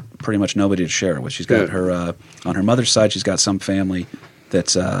she's got pretty much nobody to share it with. She's got Yeah. her on her mother's side. She's got some family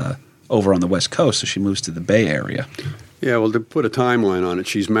that's over on the West Coast, so she moves to the Bay Area. Yeah, well, to put a timeline on it,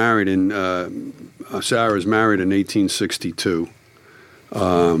 she's married Sarah's married in 1862.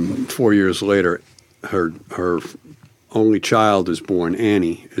 4 years later, her only child is born.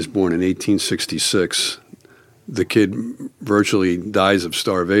 Annie is born in 1866. The kid virtually dies of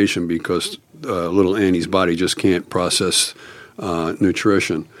starvation because little Annie's body just can't process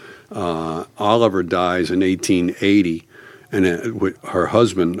nutrition. Oliver dies in 1880, and her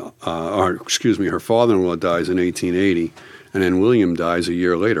father-in-law dies in 1880. And then William dies a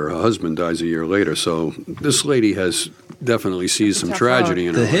year later. Her husband dies a year later. So this lady has definitely sees some tough tragedy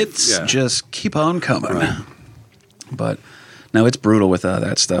in her The life. hits Yeah. just keep on coming. Right. But no, it's brutal with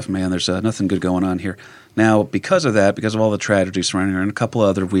that stuff, man. There's nothing good going on here. Now, because of all the tragedy surrounding her and a couple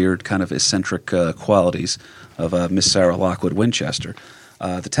other weird kind of eccentric qualities of Miss Sarah Lockwood Winchester,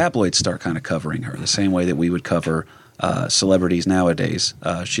 the tabloids start kind of covering her the same way that we would cover celebrities nowadays.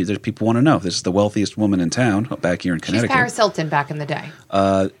 People want to know. This is the wealthiest woman in town back here in She's Connecticut. Paris Hilton back in the day.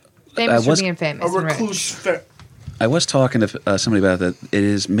 Famous for was- being A famous. and rich. recluse. I was talking to somebody about that. It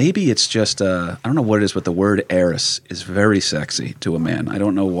is maybe it's just I don't know what it is, but the word heiress is very sexy to a man. I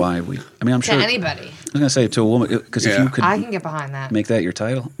don't know why we. I mean, I'm To sure. anybody. I was gonna say to a woman because if Yeah. you could I can get behind that. make that your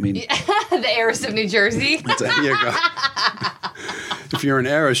title, I mean, The heiress of New Jersey. There you go. If you're an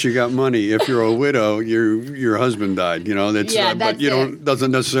heiress, you got money. If you're a widow, your husband died. You know that's. Yeah, but that's you it. don't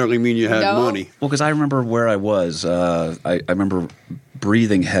doesn't necessarily mean you had No. money. well, because I remember where I was. I remember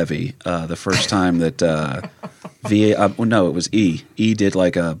breathing heavy the first time that VA. Well, no, it was E. E did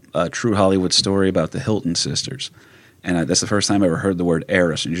like a true Hollywood story about the Hilton sisters. And that's the first time I ever heard the word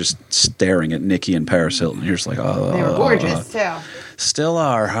heiress. And you're just staring at Nikki and Paris Hilton. You're just like, oh. They were gorgeous too. Still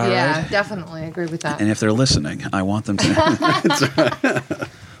are, all Yeah, right. definitely agree with that. And if they're listening, I want them to.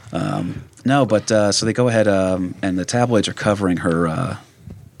 No, but so they go ahead, and the tabloids are covering her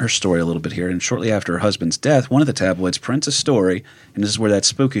story a little bit here. And shortly after her husband's death, one of the tabloids prints a story, and this is where that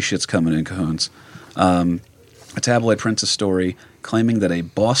spooky shit's coming in, Cahoons. A tabloid prints a story claiming that a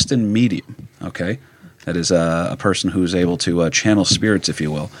Boston medium, okay, that is a person who's able to channel spirits, if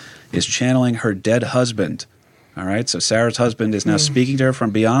you will, is channeling her dead husband. All right, so Sarah's husband is now speaking to her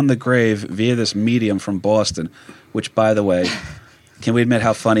from beyond the grave via this medium from Boston, which, by the way, can we admit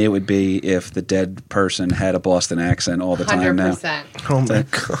how funny it would be if the dead person had a Boston accent all the time now? 100%. Oh my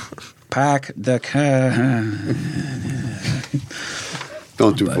god. Pack the car.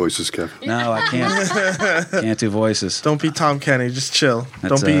 Don't do voices, Kev. No, I can't. Can't do voices. Don't be Tom Kenny. Just chill.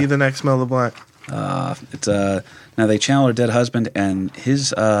 That's, Don't be the next Mel LeBlanc. It's now they channel her dead husband, and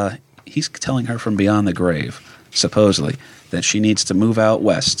his he's telling her from beyond the grave, supposedly, that she needs to move out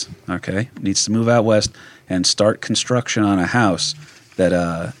west. Okay, needs to move out west and start construction on a house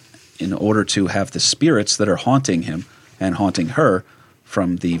that, in order to have the spirits that are haunting him and haunting her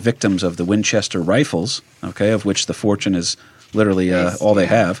from the victims of the Winchester rifles. Okay, of which the fortune is literally all they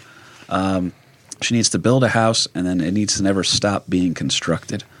have. She needs to build a house, and then it needs to never stop being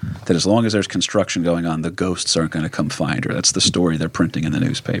constructed. That as long as there's construction going on, the ghosts aren't going to come find her. That's the story they're printing in the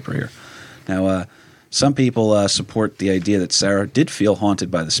newspaper here. Now, some people support the idea that Sarah did feel haunted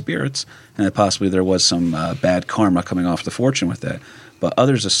by the spirits, and that possibly there was some bad karma coming off the fortune with that. But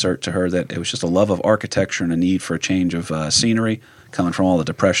others assert to her that it was just a love of architecture and a need for a change of scenery, coming from all the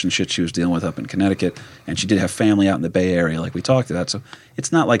depression shit she was dealing with up in Connecticut. And she did have family out in the Bay Area, like we talked about. So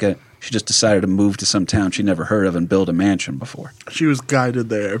it's not like she just decided to move to some town she'd never heard of and build a mansion before. She was guided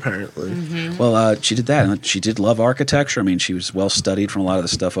there, apparently. Well, she did that, and she did love architecture. I mean, she was well studied from a lot of the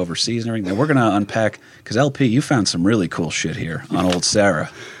stuff overseas and everything. Now, we're going to unpack, because LP, you found some really cool shit here on old Sarah.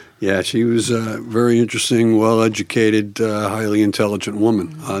 Yeah, she was a very interesting, well-educated, highly intelligent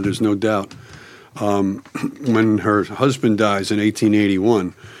woman. There's no doubt. When her husband dies in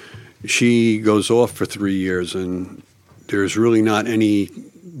 1881, she goes off for 3 years, and there's really not any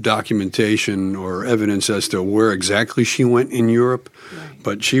documentation or evidence as to where exactly she went in Europe. Right.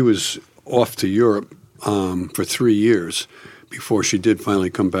 But she was off to Europe for 3 years before she did finally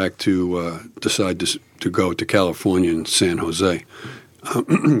come back to decide to go to California and San Jose.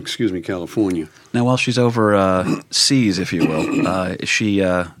 Excuse me, California. Now, while she's over seas, if you will,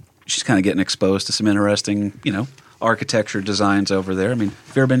 she's kind of getting exposed to some interesting, architecture designs over there. I mean,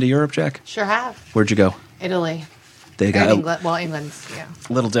 have you ever been to Europe, Jack? Sure have. Where'd you go? Italy. They got England. Well, England's, yeah.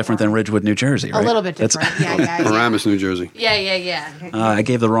 a little different than Ridgewood, New Jersey, right? A little bit different. Yeah. Paramus, New Jersey. Yeah. I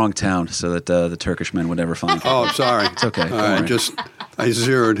gave the wrong town so that the Turkish men would never find me. Oh, I'm sorry. It's okay. All Don't right, worry. I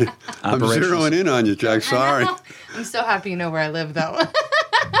zeroed. I'm Operations. zeroing in on you, Jack. Sorry. I'm so happy you know where I live, though.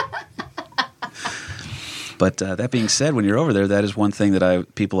 But that being said, when you're over there, that is one thing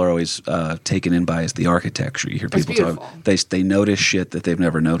that people are always taken in by is the architecture. You hear people talk; they notice shit that they've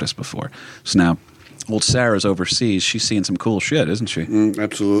never noticed before. So now, old Sarah's overseas; she's seeing some cool shit, isn't she?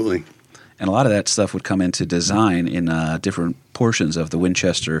 Absolutely. And a lot of that stuff would come into design in different portions of the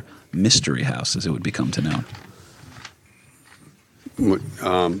Winchester Mystery House, as it would become to known.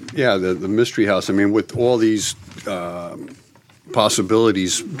 The Mystery House. I mean, with all these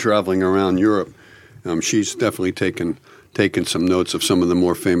possibilities traveling around Europe. She's definitely taken some notes of some of the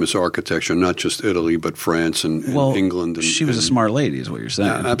more famous architecture, not just Italy, but France and England. And, she was a smart lady, is what you're saying.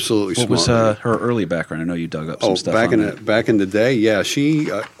 Absolutely smart. What was her early background? I know you dug up some stuff back in the day, yeah.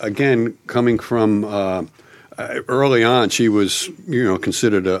 She, again, coming from early on, she was,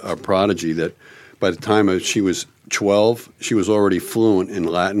 considered a prodigy that by the time she was 12, she was already fluent in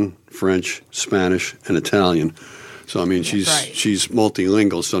Latin, French, Spanish, and Italian. So, I mean, she's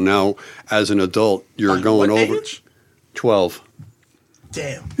multilingual. So now, as an adult, you're going what over age? 12.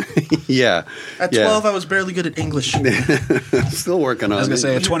 Damn. Yeah. At 12, I was barely good at English. Still working on it. I was going to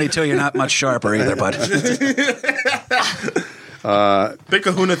say, at 22, you're not much sharper either, bud. Big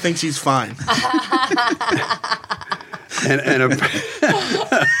Kahuna thinks he's fine. and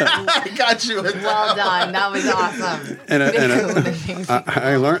I got you. Well done. That was awesome.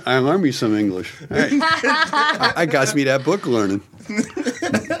 I learned me some English. Hey, I got me that book learning.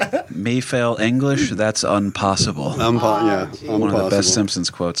 Me fail English? That's impossible. Yeah, One of the best Simpsons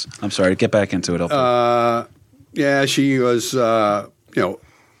quotes. I'm sorry, get back into it. Yeah, she was,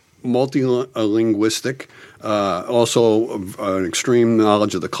 multilinguistic. Also, an extreme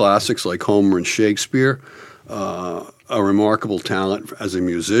knowledge of the classics like Homer and Shakespeare. A remarkable talent as a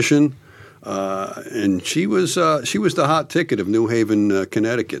musician. And she was the hot ticket of New Haven,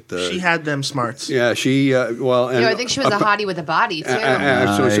 Connecticut. She had them smarts. Yeah, she and I think she was a hottie with a body too.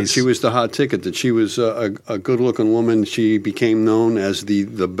 So she was the hot ticket. That she was a good-looking woman. She became known as the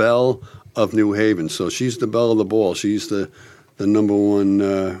belle of New Haven. So she's the belle of the ball. She's the number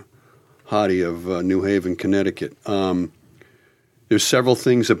one hottie of New Haven, Connecticut. There's several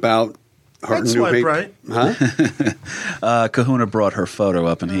things about her. I'd swipe right. Huh? Kahuna brought her photo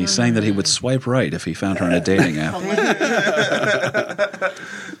up, and he's saying that he would swipe right if he found her in a dating app.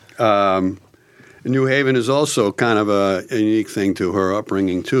 New Haven is also kind of a unique thing to her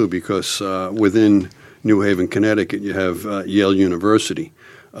upbringing, too, because within New Haven, Connecticut, you have Yale University,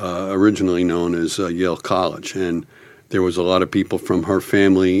 originally known as Yale College. And there was a lot of people from her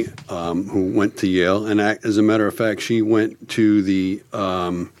family who went to Yale. And as a matter of fact, she went to the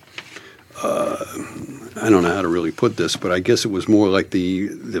I don't know how to really put this, but I guess it was more like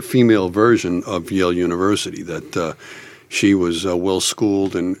the female version of Yale University, that she was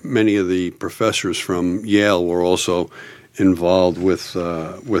well-schooled, and many of the professors from Yale were also involved with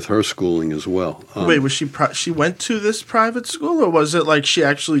her schooling as well. Wait, was she went to this private school, or was it like she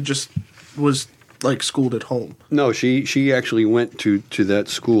actually just was like schooled at home? No, she actually went to that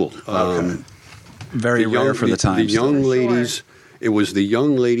school. Okay. Very rare for the times. The young ladies. It was the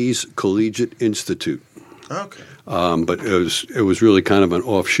Young Ladies Collegiate Institute. Okay. But it was really kind of an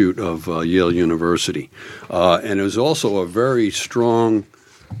offshoot of Yale University. And it was also a very strong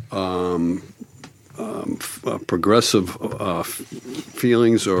progressive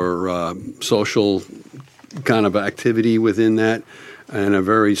feelings or social kind of activity within that, and a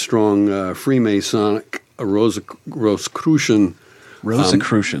very strong Freemasonic Rosicrucian.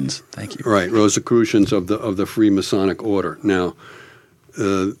 Rosicrucians, thank you. Right, Rosicrucians of the Freemasonic order. Now,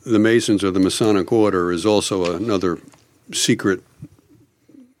 the Masons or the Masonic order is also another secret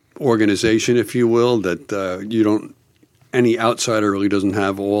organization, if you will, that any outsider really doesn't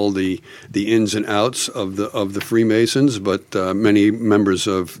have all the ins and outs of the Freemasons, but many members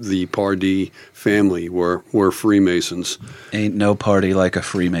of the Pardee family were Freemasons. Ain't no party like a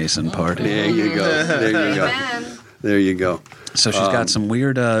Freemason party. There you go. There you go. Amen. There you go. So she's got some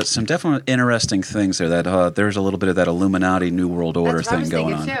weird, some definitely interesting things there. That there's a little bit of that Illuminati New World Order That's what I thing was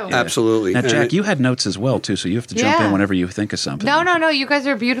going on. thinking, too. Yeah. Absolutely. Now, And Jack, you had notes as well too, so you have to jump in whenever you think of something. No. You guys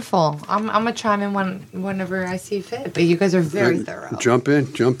are beautiful. I'm gonna chime in whenever I see fit. But you guys are very thorough. Jump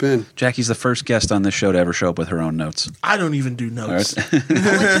in. Jackie's the first guest on this show to ever show up with her own notes. I don't even do All notes. right. I went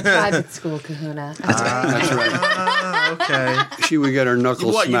to private school, Kahuna. That's right. Okay. She would get her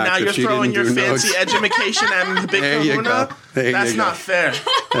knuckles What? smacked Now if you're she throwing didn't your do fancy notes. education and the Big There you Kahuna? go. There you That's go. not fair.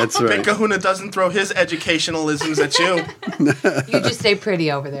 That's Big right. Kahuna doesn't throw his educationalisms at you. You just stay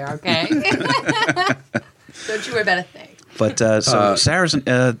pretty over there, okay? Don't you worry about a thing. But so Sarah's,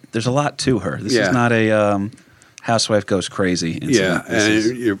 there's a lot to her. This Yeah. is not a housewife goes crazy incident. Yeah, This and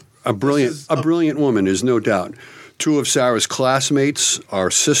is- you're a brilliant woman, there's no doubt. Two of Sarah's classmates are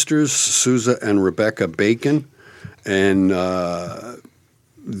sisters, Sousa and Rebecca Bacon, and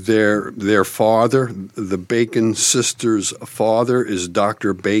their father, the Bacon sisters' father, is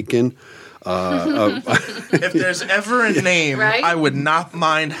Dr. Bacon. If there's ever a name Right? I would not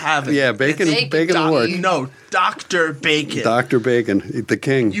mind having. Yeah, Bacon will work. No, Dr. Bacon. Dr. Bacon, the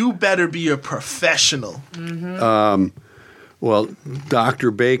king. You better be a professional. Well,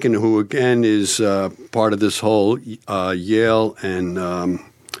 Dr. Bacon, who again is part of this whole Yale and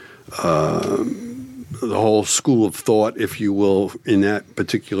the whole school of thought, if you will, in that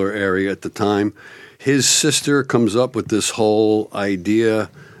particular area at the time, his sister comes up with this whole idea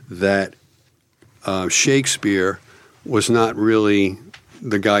that Shakespeare was not really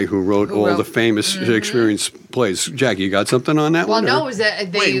the guy who wrote all the famous Shakespearean plays. Jackie, you got something on that Well, one? no, or- it was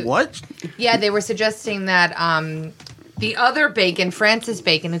that they. Wait, what? Yeah, they were suggesting that the other Bacon, Francis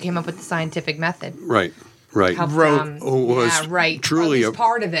Bacon, who came up with the scientific method, Right. helped, Wrote- who was yeah, right, truly at least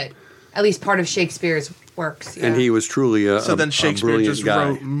part of it. at least part of Shakespeare's works. Yeah. And he was truly So then a Shakespeare brilliant just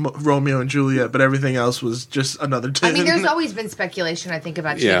guy. wrote Romeo and Juliet, but everything else was just another. I mean, there's always been speculation, I think,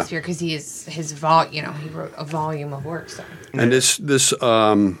 about Yeah. Shakespeare because he wrote a volume of works. So. And this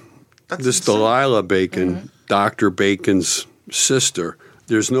Delilah Bacon, Dr. Bacon's sister,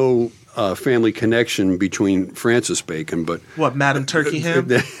 there's no family connection between Francis Bacon, but What, Madam Turkey Ham?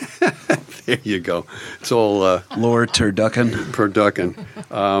 there you go. It's all Lord Turducken. Turducken.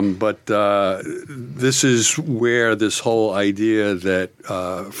 But this is where this whole idea that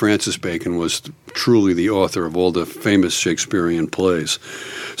Francis Bacon was truly the author of all the famous Shakespearean plays.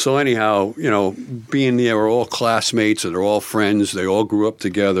 So anyhow, being they were all classmates and they're all friends, they all grew up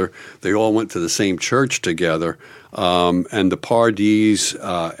together, they all went to the same church together, and the Pardis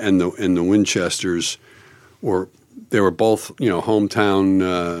and the Winchesters they were both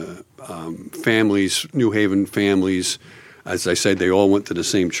hometown families, New Haven families. As I said, they all went to the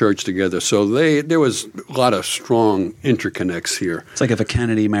same church together. So there was a lot of strong interconnects here. It's like if a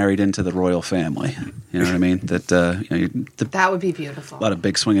Kennedy married into the royal family. You know what I mean? That would be beautiful. A lot of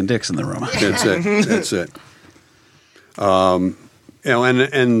big swinging dicks in the room. That's it. That's it.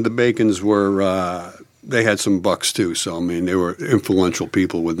 And the Bacons were they had some bucks too. So I mean, they were influential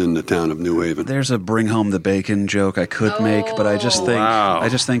people within the town of New Haven. There's a bring home the bacon joke I could make, but I just think Wow.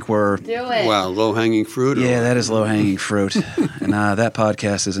 we're Do it. Wow, low hanging fruit. or- yeah, that is low hanging fruit, and that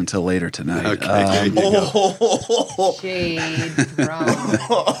podcast is until later tonight. Okay. there you go. Shade thrown.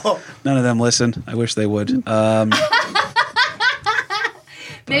 None of them listen. I wish they would.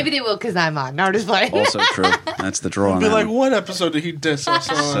 Maybe they will because I'm on. No, I'm just playing. Also true. That's the draw on Be that like, one. what episode did he diss us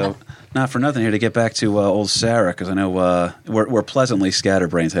on? So, not for nothing here to get back to old Sarah, because I know we're pleasantly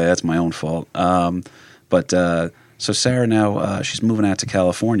scatterbrained today. That's my own fault. So Sarah now, she's moving out to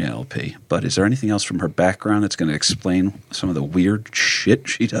California, LP. But is there anything else from her background that's going to explain some of the weird shit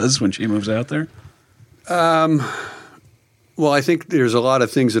she does when she moves out there? Well, I think there's a lot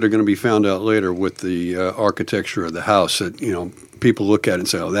of things that are going to be found out later with the architecture of the house that, people look at it and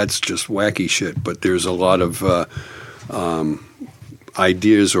say, oh, that's just wacky shit. But there's a lot of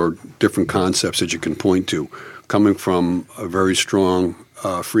ideas or different concepts that you can point to coming from a very strong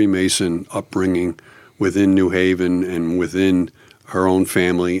Freemason upbringing within New Haven and within her own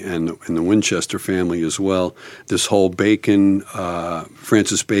family and the Winchester family as well. This whole Bacon,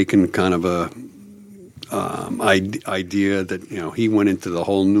 Francis Bacon kind of a idea that he went into the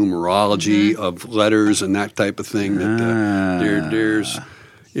whole numerology of letters and that type of thing. That there's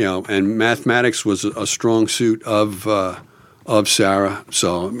and mathematics was a strong suit of Sarah.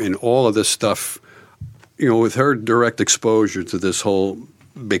 So I mean, all of this stuff, with her direct exposure to this whole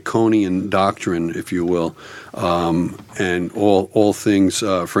Baconian doctrine, if you will, and all things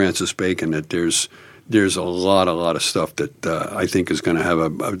Francis Bacon, that there's a lot of stuff that I think is going to have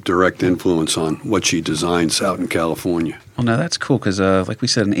a direct influence on what she designs out in California. Well, now that's cool because, like we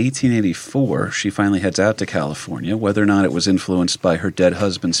said, in 1884, she finally heads out to California. Whether or not it was influenced by her dead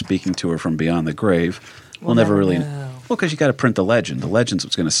husband speaking to her from beyond the grave, we'll never really know. Well, because you got to print the legend. The legend's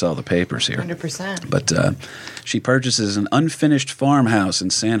what's going to sell the papers here. 100%. But she purchases an unfinished farmhouse in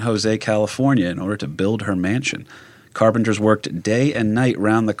San Jose, California, in order to build her mansion. Carpenters worked day and night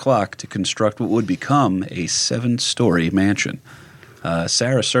round the clock to construct what would become a 7-story mansion.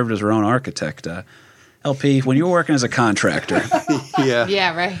 Sarah served as her own architect. LP, when you were working as a contractor,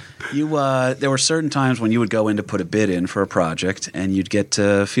 Yeah, right. there were certain times when you would go in to put a bid in for a project, and you'd get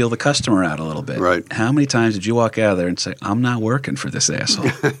to feel the customer out a little bit. Right. How many times did you walk out of there and say, "I'm not working for this asshole"?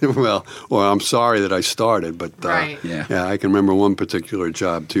 well, I'm sorry that I started, but Right. Yeah. I can remember one particular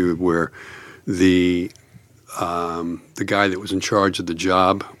job too, where the guy that was in charge of the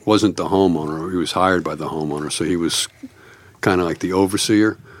job wasn't the homeowner. He was hired by the homeowner, so he was kind of like the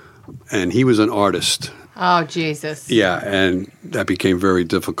overseer, and he was an artist. Oh, Jesus. Yeah, and that became very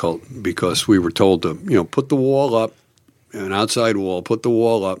difficult because we were told to, put the wall up, an outside wall, put the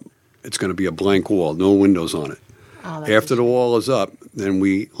wall up. It's going to be a blank wall, no windows on it. Oh, that's After the wall is up, then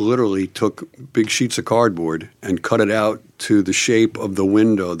we literally took big sheets of cardboard and cut it out to the shape of the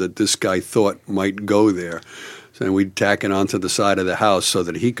window that this guy thought might go there. So then we'd tack it onto the side of the house so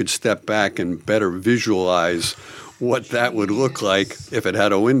that he could step back and better visualize what that would look like if it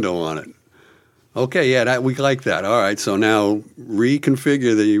had a window on it. Okay, yeah, we like that. All right, so now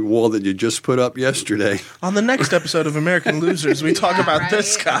reconfigure the wall that you just put up yesterday. On the next episode of American Losers, we talk about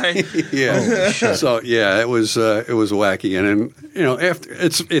this guy. Yeah. So yeah, it was wacky, and after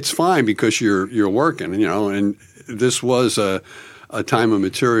it's fine because you're working, and this was a time and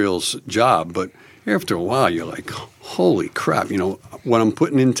materials job, but after a while you're like, holy crap, what I'm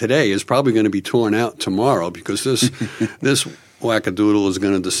putting in today is probably going to be torn out tomorrow because this wackadoodle is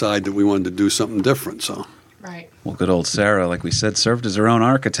going to decide that we wanted to do something different. So. Right. Well, good old Sarah, like we said, served as her own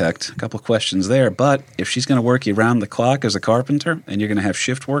architect. A couple of questions there. But if she's going to work you around the clock as a carpenter and you're going to have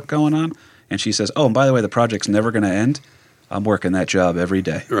shift work going on, and she says, oh, and by the way, the project's never going to end, I'm working that job every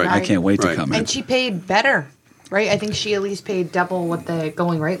day. Right. I can't wait to Right. come in. And she paid better, right? I think she at least paid double what the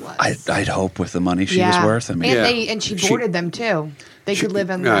going rate was. I'd hope with the money she was worth. I mean, And she boarded them too. They could live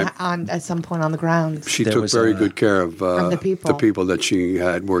on at some point on the grounds. She There took was very a- good care of the people. that she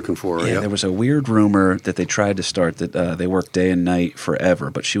had working for her. yeah, Yep. there was a weird rumor that they tried to start that they worked day and night forever,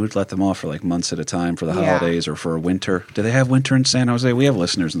 but she would let them off for like months at a time for the Yeah. holidays or for winter. Do they have winter in San Jose? We have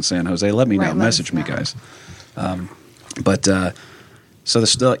listeners in San Jose. Let me know. Right, let us Message me, know. guys. So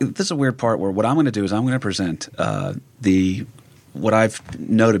this is a weird part where what I'm going to do is I'm going to present what I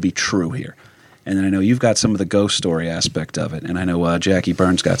know to be true here. And then I know you've got some of the ghost story aspect of it, and I know Jackie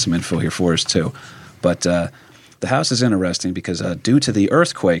Burns got some info here for us too. But the house is interesting because due to the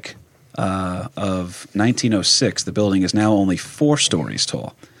earthquake of 1906, the building is now only 4 stories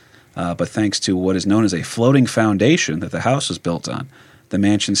tall. But thanks to what is known as a floating foundation that the house was built on, the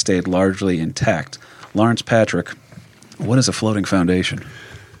mansion stayed largely intact. Lawrence Patrick, what is a floating foundation?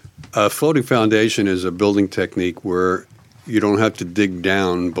 A floating foundation is a building technique where you don't have to dig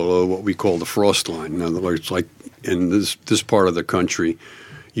down below what we call the frost line. In other words, like in this part of the country,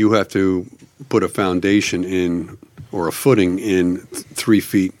 you have to put a foundation in or a footing in 3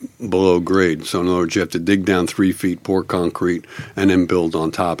 feet below grade. So in other words, you have to dig down 3 feet, pour concrete, and then build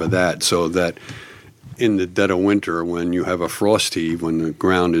on top of that so that in the dead of winter when you have a frost heave, when the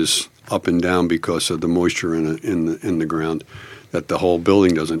ground is up and down because of the moisture in the ground, that the whole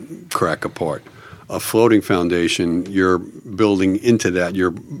building doesn't crack apart. A floating foundation, you're building into that.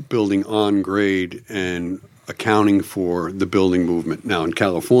 You're building on grade and accounting for the building movement. Now in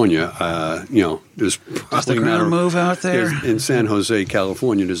California, there's Does the ground move out there? In San Jose,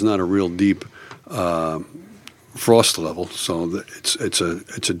 California, there's not a real deep frost level, so it's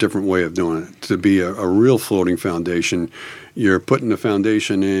a different way of doing it. To be a real floating foundation, you're putting the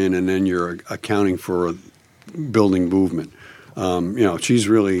foundation in, and then you're accounting for building movement. She's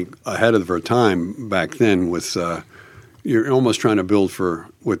really ahead of her time back then. With you're almost trying to build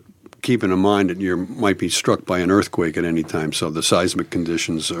with keeping in mind that you might be struck by an earthquake at any time. So the seismic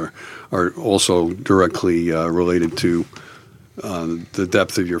conditions are also directly related to the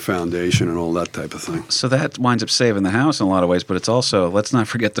depth of your foundation and all that type of thing. So that winds up saving the house in a lot of ways, but it's also, let's not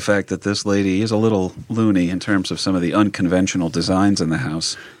forget the fact that this lady is a little loony in terms of some of the unconventional designs in the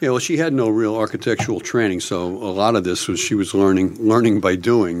house. Yeah, well, she had no real architectural training, so a lot of this she was learning by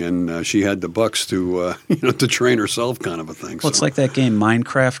doing, and she had the bucks to to train herself, kind of a thing. Well, it's like that game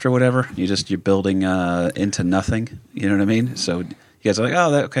Minecraft or whatever. You're building into nothing. You know what I mean? So you guys are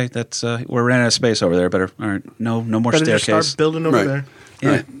like, that's we're running out of space over there. Better, all right, no more Better just staircase. start building over Right. there. Yeah.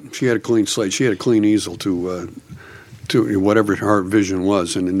 Right. She had a clean slate. She had a clean easel to whatever her vision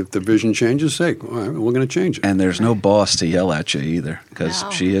was, and if the vision changes, say, all right, we're going to change it. And there's no boss to yell at you either, because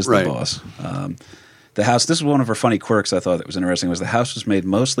No. she is the Right. boss. The house, this is one of her funny quirks I thought that was interesting, was the house was made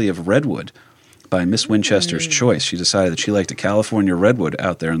mostly of redwood by Miss Winchester's choice. She decided that she liked a California redwood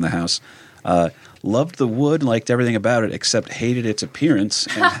out there in the house. Loved the wood, liked everything about it, except hated its appearance.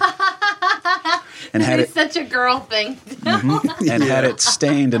 And had It's it such a girl thing. and had it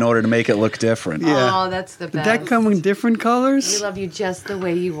stained in order to make it look different. Yeah. Oh, that's the best. Did that come in different We colors? love you just the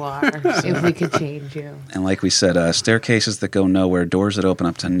way you are. If we could change you. And like we said, staircases that go nowhere, doors that open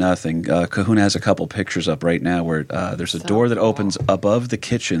up to nothing. Kahuna has a couple pictures up right now where there's a So door that cool. opens above the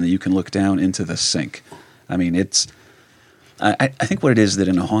kitchen that you can look down into the sink. I mean, it's. I think what it is that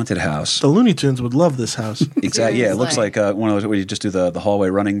in a haunted house, The Looney Tunes would love this house. exactly. Yeah, it looks like Seriously. one of those where you just do the hallway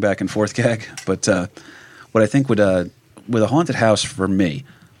running back and forth gag. But what I think with a haunted house for me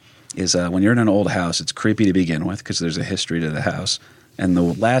is when you're in an old house, it's creepy to begin with because there's a history to the house, and the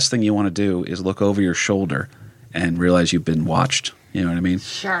last thing you want to do is look over your shoulder and realize you've been watched. You know what I mean?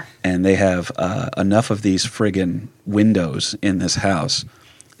 Sure. And they have enough of these friggin' windows in this house.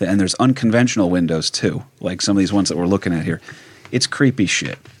 And there's unconventional windows, too, like some of these ones that we're looking at here. It's creepy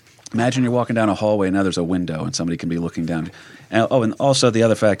shit. Imagine you're walking down a hallway and now there's a window and somebody can be looking down. And also the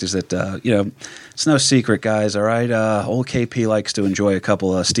other fact is that, it's no secret, guys, all right? Old KP likes to enjoy a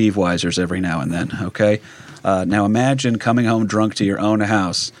couple of Steve Weisers every now and then, okay? Now imagine coming home drunk to your own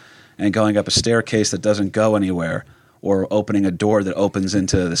house and going up a staircase that doesn't go anywhere or opening a door that opens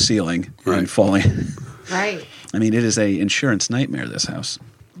into the ceiling Right. and falling. Right. I mean, it is a insurance nightmare, this house.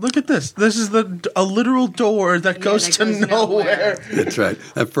 Look at this. This is a literal door that goes that to goes nowhere. That's right.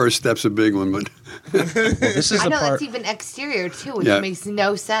 That first step's a big one, but This is I the know part. that's even exterior too, which Yeah. makes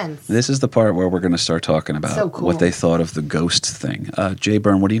no sense. This is the part where we're going to start talking about So cool. what they thought of the ghost thing. Jay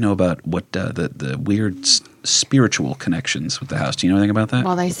Byrne, what do you know about what the weird spiritual connections with the house? Do you know anything about that?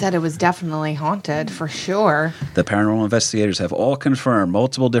 Well, they said it was definitely haunted for sure. The paranormal investigators have all confirmed,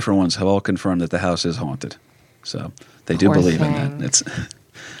 multiple different ones have all confirmed that the house is haunted. So they do Poor believe in thing. that.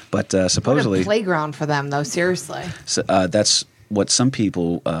 But What supposedly, a playground for them, though. Seriously. that's what some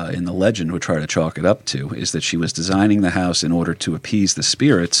people in the legend would try to chalk it up to, is that she was designing the house in order to appease the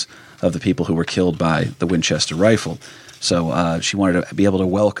spirits of the people who were killed by the Winchester rifle. So she wanted to be able to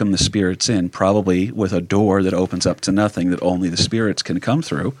welcome the spirits in, probably with a door that opens up to nothing that only the spirits can come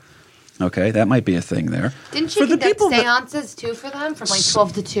through. Okay, that might be a thing there. Didn't she For the conduct people that- seances too for them from like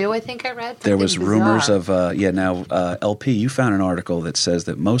 12 to 2? I think I read. There was Something rumors bizarre. of now LP. You found an article that says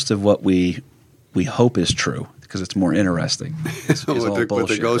that most of what we hope is true because it's more interesting. Is all with the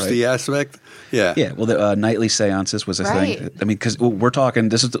bullshit, ghosty right? aspect. Yeah. Yeah, well, the nightly seances was a Right. thing. I mean, because we're talking.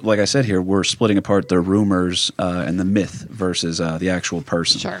 This is like I said here. We're splitting apart the rumors and the myth versus the actual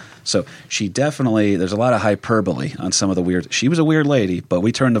person. Sure. So she definitely. There's a lot of hyperbole on some of the weird. She was a weird lady, but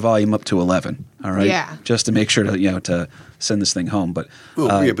we turned the volume up to 11. All right. Yeah. Just to make sure to send this thing home. But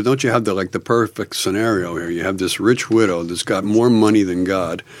Well, yeah, but don't you have the perfect scenario here? You have this rich widow that's got more money than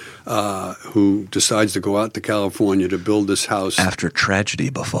God, who decides to go out to California to build this house. after tragedy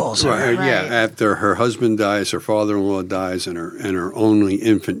befalls her. Right, yeah, Right. after her husband dies, her father-in-law dies, and her only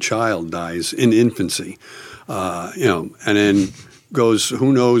infant child dies in infancy, and then goes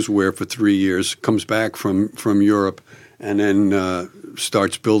who knows where for 3 years, comes back from Europe, and then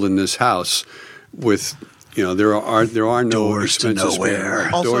starts building this house with. There are no Doors to expenses nowhere.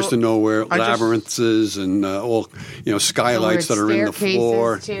 spared. Also, Doors to nowhere, I just- labyrinths, and all skylights that Weird are in the staircases,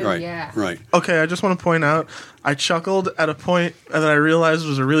 floor. too, Right, yeah. right. Okay, I just want to point out, I chuckled at a point that I realized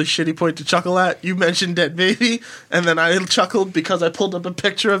was a really shitty point to chuckle at. You mentioned Dead Baby, and then I chuckled because I pulled up a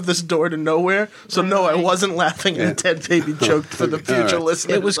picture of this door to nowhere. So no, I wasn't laughing at a Dead Baby joke for the future right.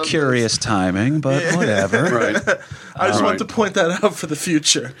 listeners. It was of this. curious timing, but whatever. Right. I just All want right. to point that out for the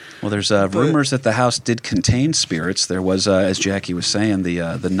future. Well, there's rumors that the house did contain spirits. There was, as Jackie was saying,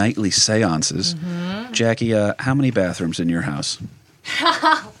 the nightly seances. Mm-hmm. Jackie, how many bathrooms in your house?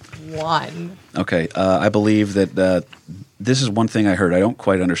 One. Okay, I believe that this is one thing I heard. I don't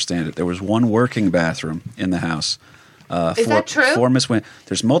quite understand it. There was one working bathroom in the house. Is that true? For Miss Win.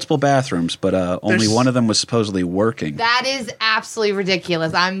 There's multiple bathrooms, but only There's- one of them was supposedly working. That is absolutely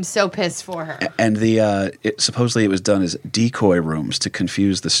ridiculous. I'm so pissed for her. And supposedly it was done as decoy rooms to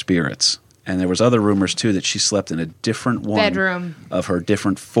confuse the spirits. And there was other rumors too that she slept in a different one Bedroom. of her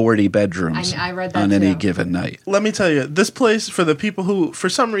different 40 bedrooms I read that on any too. given night. Let me tell you, this place, for the people who, for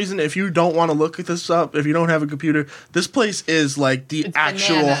some reason, if you don't want to look this up, if you don't have a computer, this place is like the It's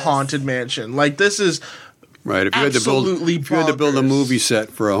actual bananas. haunted mansion. Like, this is Right. If you had absolutely to build a bonkers. movie set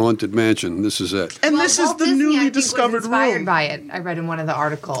for a haunted mansion, this is it. And Well, this is Walt the Disney, I newly think, was discovered inspired room. by it. I read in one of the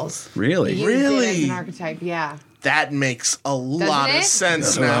articles. Really? He used it Really? as an archetype, yeah. That makes a lot of it? sense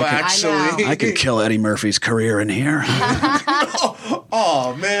Doesn't now, it? I actually. I could kill Eddie Murphy's career in here.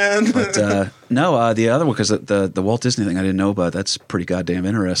 Oh, man. But no, the other one, because the Walt Disney thing I didn't know about. That's pretty goddamn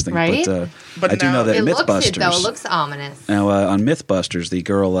interesting. Right? But I do now- know that It looks Mythbusters. it, though. It looks ominous. Now, on Mythbusters, the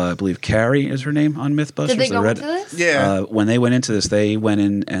girl, I believe Carrie is her name on Mythbusters. Did they the go red- into this? Yeah. When they went into this, they went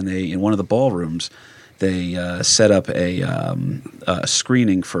in and in one of the ballrooms, they set up a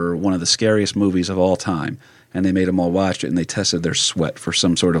screening for one of the scariest movies of all time. And they made them all watch it, and they tested their sweat for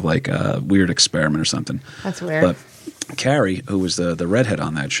some sort of like weird experiment or something. That's weird. But Carrie, who was the redhead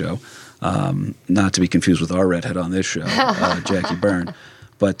on that show, not to be confused with our redhead on this show, Jackie Byrne,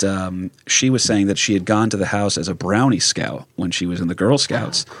 but she was saying that she had gone to the house as a brownie scout when she was in the Girl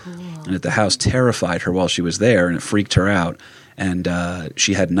Scouts, and that the house terrified her while she was there, and it freaked her out. And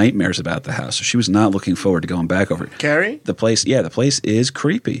she had nightmares about the house, so she was not looking forward to going back over it. Carrie? The place is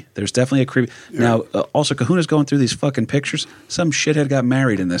creepy. There's definitely a creepy. Now, also, Kahuna's going through these fucking pictures. Some shithead got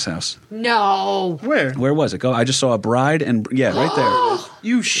married in this house. No. Where? Where was it? Go. I just saw a bride and right there.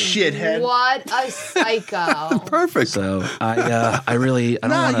 You shithead. What a psycho. Perfect. So I really I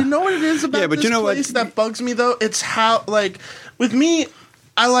don't Nah, want you know what it is about Yeah, but this you know what? place that bugs me, though? It's how, like, with me,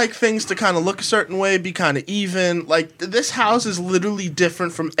 I like things to kind of look a certain way, be kind of even. Like, this house is literally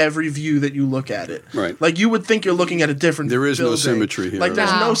different from every view that you look at it. Right. Like, you would think you're looking at a different There is no building. symmetry here Like, at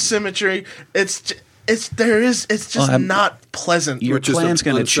there's all. no symmetry. It's It's just not pleasant. Your Which is plan's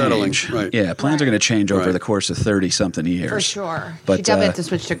going to unsettling, change. right. Yeah, plans are going to change over Right. the course of 30-something years. For sure. But, She definitely have to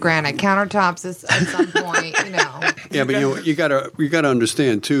switch to granite countertops at some point, Yeah, but you gotta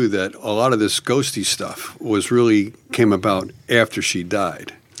understand too that a lot of this ghosty stuff came about after she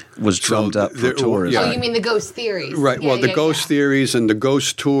died. Was drummed up for tourism. yeah. Oh, you mean the ghost theories? Right. Yeah, Well, the yeah, ghost yeah. theories and the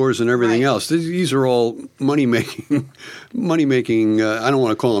ghost tours and everything Right. else. These are all money making. I don't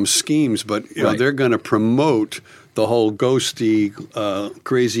want to call them schemes, but you know, Right. they're going to promote the whole ghosty,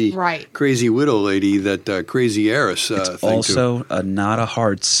 crazy widow lady that Crazy Heiress thing too. Also, not a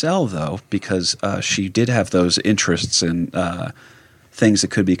hard sell, though, because she did have those interests in things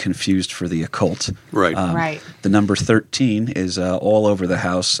that could be confused for the occult. Right. Right. The number 13 is all over the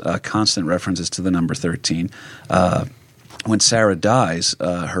house, constant references to the number 13. When Sarah dies,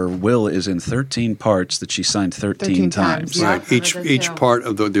 her will is in 13 parts that she signed 13 times. Yeah. Right. Each too. part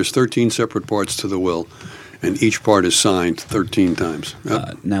of there's 13 separate parts to the will, and each part is signed 13 times.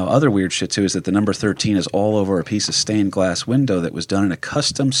 Yep. Now, other weird shit, too, is that the number 13 is all over a piece of stained glass window that was done in a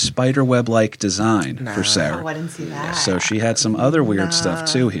custom spiderweb-like design for Sarah. Oh, I didn't see that. So she had some other weird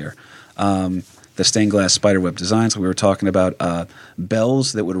stuff, too, here. The stained glass spiderweb designs we were talking about,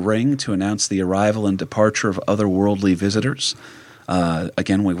 bells that would ring to announce the arrival and departure of otherworldly visitors.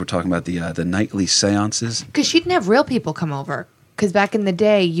 Again, we were talking about the nightly seances. Because she didn't have real people come over. Because back in the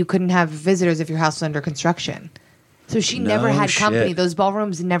day, you couldn't have visitors if your house was under construction. So she never No had company. shit. Those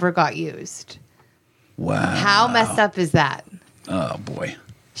ballrooms never got used. Wow. How messed up is that? Oh, boy.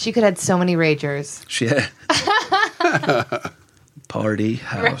 She could have had so many ragers. She had party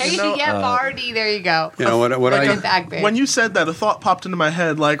house. Right? Yeah, party. There you go. You know what Good bag, babe. When you said that, a thought popped into my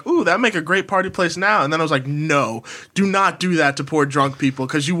head like, ooh, that'd make a great party place now. And then I was like, no, do not do that to poor drunk people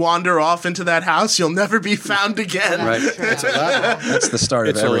because you wander off into that house, you'll never be found again. Right. It's That's the start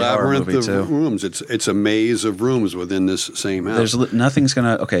of a every horror labyrinth movie, of too. rooms. It's a maze of rooms within this same house. Nothing's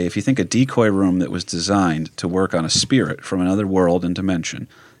going to... Okay, if you think a decoy room that was designed to work on a spirit from another world and dimension,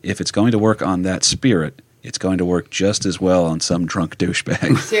 if it's going to work on that spirit, it's going to work just as well on some drunk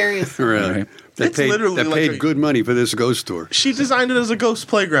douchebag. Seriously. Really? Right. They It's paid, literally they like paid a- good money for this ghost tour. She designed it as a ghost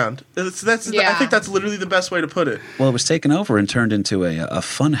playground. I Yeah. think that's literally the best way to put it. Well, it was taken over and turned into a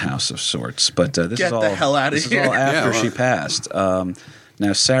fun house of sorts. But this Get is all the hell outta this here. is all after Yeah, well- she passed.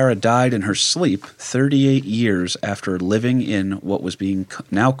 Now, Sarah died in her sleep 38 years after living in what was being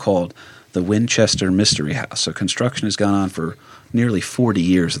now called the Winchester Mystery House. So construction has gone on for nearly 40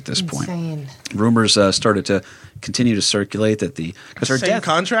 years at this point. Insane. Rumors started to continue to circulate that because her Same death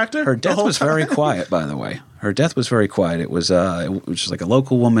contractor? her The death whole was very quiet, by the way. Her death was very quiet. It was just like a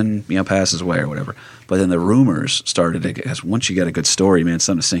local woman, passes away or whatever. But then the rumors started. Because once you get a good story, man, it's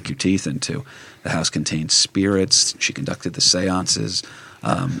something to sink your teeth into. The house contained spirits. She conducted the seances.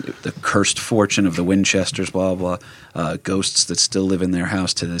 The cursed fortune of the Winchesters, blah, blah, ghosts that still live in their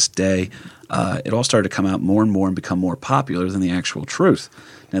house to this day. It all started to come out more and more and become more popular than the actual truth.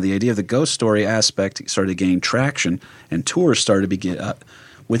 Now, the idea of the ghost story aspect started to gain traction, and tours started to begin.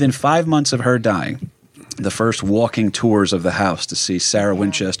 Within 5 months of her dying, the first walking tours of the house to see Sarah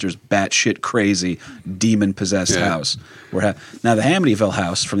Winchester's batshit crazy, demon-possessed Yeah. house. Now, the Amityville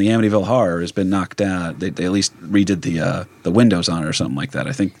house from the Amityville Horror has been knocked down. They at least redid the windows on it or something like that.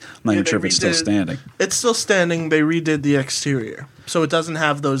 I'm not even they sure if it's still redid- standing. It's still standing. They redid the exterior. So it doesn't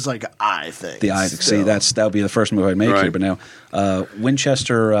have those like eye things. The eye. See, still. that would be the first move I'd make Right. here. But now,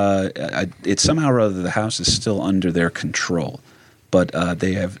 Winchester, it's somehow or other the house is still under their control. But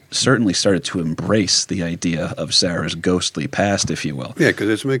they have certainly started to embrace the idea of Sarah's ghostly past, if you will. Yeah, because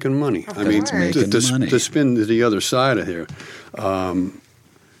it's making money. I mean, course. It's making money. to spin to the other side of here,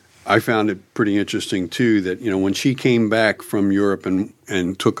 I found it pretty interesting too that when she came back from Europe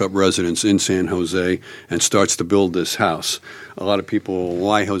and took up residence in San Jose and starts to build this house, a lot of people,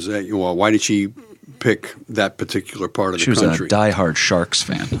 why Jose? Well, why did she pick that particular part of She the was country? a diehard Sharks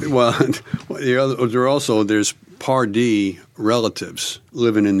fan. Well, there's Pardee relatives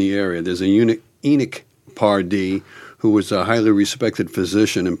living in the area. There's a Enoch Pardee, who was a highly respected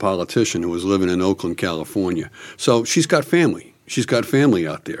physician and politician who was living in Oakland, California. So she's got family. She's got family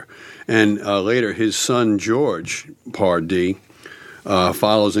out there. And later, his son, George Pardee,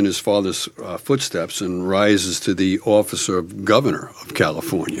 follows in his father's footsteps and rises to the office of governor of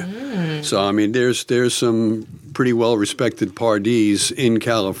California. So, I mean, there's some pretty well-respected Pardees in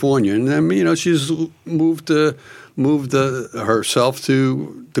California. And then, she's moved herself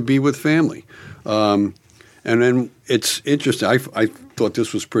to be with family. And then it's interesting. I thought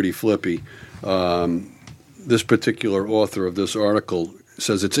this was pretty flippy. This particular author of this article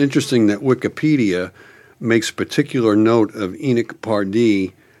says it's interesting that Wikipedia makes particular note of Enoch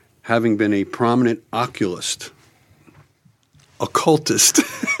Pardee having been a prominent oculist. Occultist.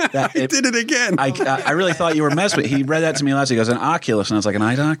 I did it again. I really thought you were messing with. He read that to me last week. He goes, an oculist, and I was like, an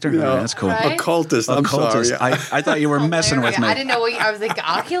eye doctor? No. Yeah, that's cool. Right? Occultist. I'm Occultist. sorry. I thought you were messing with me. I didn't know what I was like,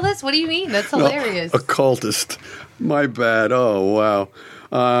 Oculus? What do you mean? That's hilarious. Occultist. My bad. Oh,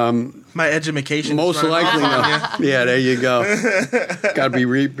 wow. My education. Most likely, no. Yeah, there you go. Got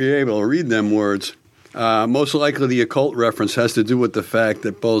to be able to read them words. Most likely, the occult reference has to do with the fact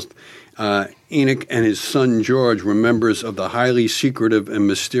that both Enoch and his son George were members of the highly secretive and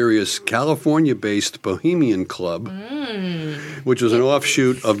mysterious California-based Bohemian Club, which was an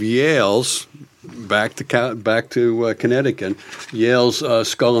offshoot of Yale's, back to Connecticut, Yale's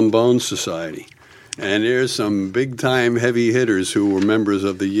Skull and Bones Society. And there's some big-time heavy hitters who were members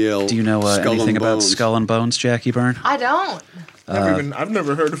of the Yale. Do you know Skull anything and about Bones. Skull and Bones, Jackie Byrne? I don't. I've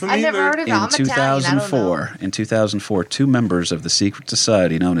never heard of him I either. never heard of him. I'm In Italian. I don't know. 2004, two members of the secret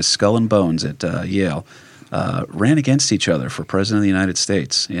society known as Skull and Bones at Yale ran against each other for president of the United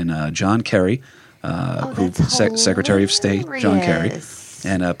States. In John Kerry, Secretary of State John Kerry, hilarious.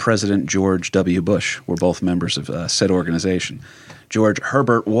 and President George W. Bush were both members of said organization. George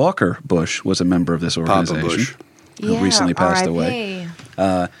Herbert Walker Bush was a member of this organization. Papa Bush. Who recently passed R.I.P.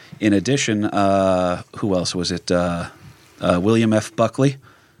 away. In addition, who else was it? William F. Buckley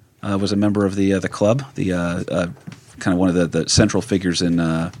was a member of the club, the kind of one of the central figures in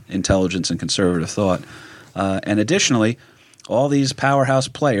intelligence and conservative thought. And additionally, all these powerhouse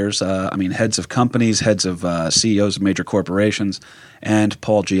players, heads of companies, heads of CEOs of major corporations, and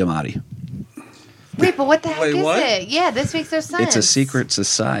Paul Giamatti. Wait, but what the heck Wait, is what? it? Yeah, this makes no sense. It's a secret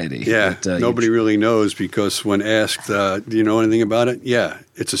society. Yeah, that, nobody really knows because when asked, do you know anything about it? Yeah,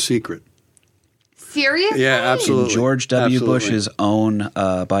 it's a secret. Seriously? Yeah, In absolutely. George W. Absolutely. Bush's own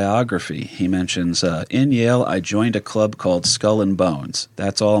biography, he mentions, in Yale, I joined a club called Skull and Bones.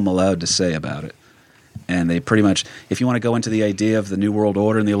 That's all I'm allowed to say about it. And they pretty much, if you want to go into the idea of the New World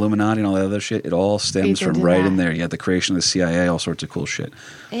Order and the Illuminati and all that other shit, it all stems They from did right that. in there. You had the creation of the CIA, all sorts of cool shit.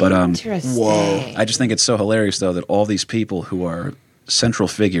 But Interesting. I just think it's so hilarious, though, that all these people who are central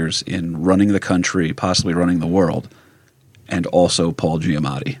figures in running the country, possibly running the world, and also Paul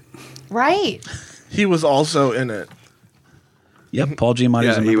Giamatti. Right. He was also in it. Yep, Paul Giamatti Yeah,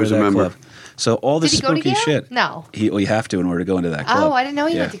 was a he member was of a that member. club. So all this Did he go to spooky Yale? shit. No. You have to in order to go into that club. Oh, I didn't know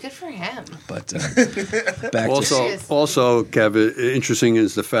he Yeah. went to. Good for him. But back Also, Kev, interesting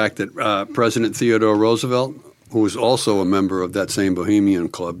is the fact that President Theodore Roosevelt, who was also a member of that same Bohemian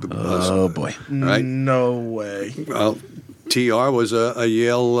Club, oh boy, right? No way. Well, TR was a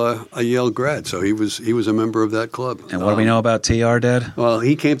Yale grad, so he was a member of that club. and what do we know about TR, Dad? Well,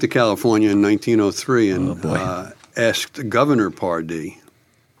 he came to California in 1903 and Oh, boy. asked Governor Pardee,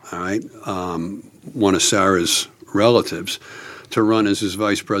 all right, one of Sarah's relatives, to run as his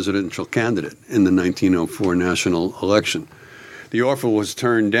vice presidential candidate in the 1904 national election. The offer was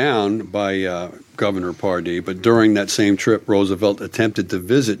turned down by Governor Pardee, but during that same trip, Roosevelt attempted to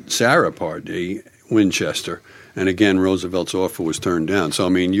visit Sarah Pardee, Winchester, and again, Roosevelt's offer was turned down. So, I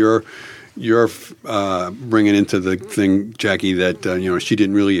mean, you're bringing into the thing, Jackie, that she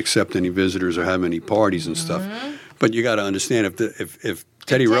didn't really accept any visitors or have any parties and stuff. But you got to understand if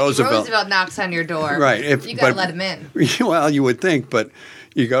Teddy Roosevelt knocks on your door, right? You got to let him in. Well, you would think, but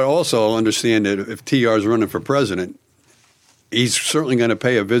you got to also understand that if TR is running for president, he's certainly going to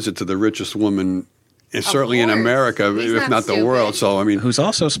pay a visit to the richest woman, certainly in course. America, He's if not not the stupid. world. So, I mean, Who's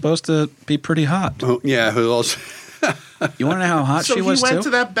also supposed to be pretty hot. yeah, who also. You want to know how hot So she he was went too? to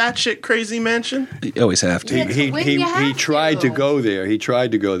that batshit crazy mansion? You always have to. Yeah. To win, you have He tried to to. go there. He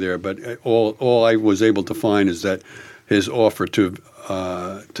tried to go there, but all I was able to find is that his offer to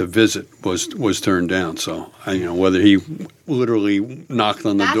visit was turned down. So whether he literally knocked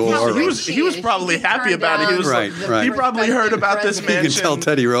on the That's door. how Or, rich He was is. probably He happy turned about it. He down was Right, the right. He probably heard about this president. you can tell mansion.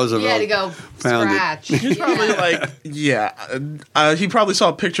 Teddy Roosevelt. Yeah, to go found it. scratch. He's probably like, yeah. He probably saw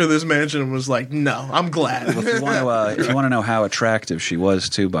a picture of this mansion and was like, no, I'm glad. If you want to know how attractive she was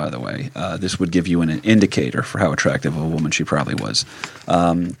too, by the way, this would give you an indicator for how attractive of a woman she probably was.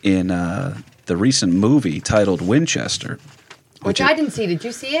 In the recent movie titled Winchester, Which I didn't see. Did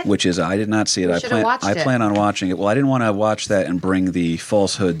you see it? which is I did not see it. We should've watched I it. plan on watching it. Well, I didn't want to watch that and bring the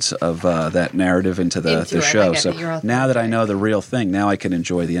falsehoods of that narrative into Into the it. I show. get So that you're now that I authentic. know the real thing, now I can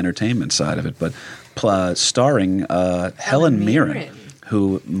enjoy the entertainment side of it. But starring Helen Mirren, Mirren.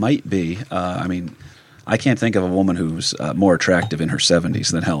 who might be, I can't think of a woman who's more attractive in her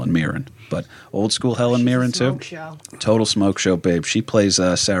 70s than Helen Mirren. But old school Helen Mirren too. Smoke show. Total smoke show, babe. She plays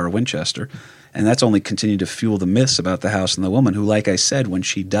Sarah Winchester. And that's only continued to fuel the myths about the house and the woman who, like I said, when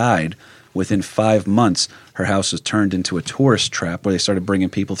she died, within 5 months, her house was turned into a tourist trap where they started bringing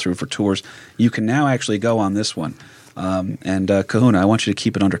people through for tours. You can now actually go on this one. And Kahuna, I want you to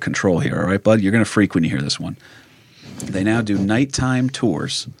keep it under control here, all right, bud? You're going to freak when you hear this one. They now do nighttime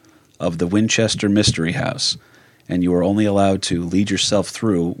tours of the Winchester Mystery House, and you are only allowed to lead yourself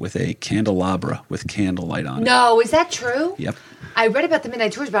through with a candelabra with candlelight on it. No, is that true? Yep. I read about the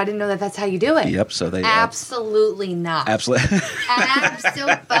midnight tours, but I didn't know that that's how you do it. Yep. So they absolutely not. Absolutely.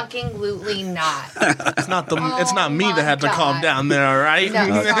 Absolutely not. It's not me my that had to calm God. down there, all right?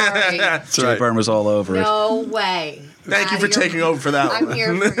 No, sorry. That's Jay right. Byrne was all over it. No way. Thank you for taking over for that I'm one.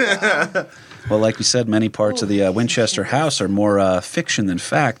 here for you. Well, like we said, many parts of the Winchester house are more fiction than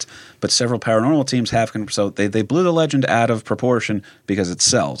fact, but several paranormal teams have so they blew the legend out of proportion because it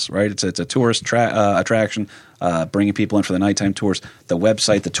sells, right? It's a tourist attraction, bringing people in for the nighttime tours. The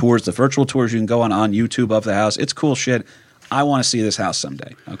website, the tours, the virtual tours you can go on YouTube of the house. It's cool shit. I want to see this house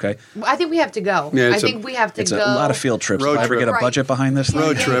someday, okay? I think we have to go. Yeah, I think we have to It's go. a lot of field trips. Road If I ever trip. get a budget behind this thing.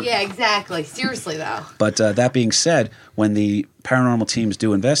 Road Yeah, trip. Yeah, exactly. Seriously, though. But that being said, when the paranormal teams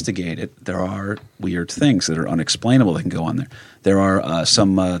do investigate it, there are weird things that are unexplainable that can go on there. There are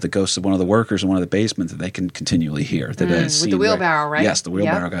some the ghosts of one of the workers in one of the basements that they can continually hear. That is with seen the wheelbarrow, right? Yes, the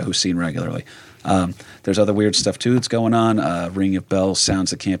wheelbarrow Yep. guy who's seen regularly. There's other weird stuff too that's going on. Ringing of bells,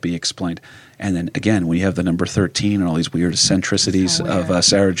 sounds that can't be explained. And then again, when you have the number 13 and all these weird eccentricities So of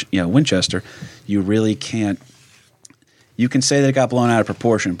Sarah, Winchester, you really can't. You can say that it got blown out of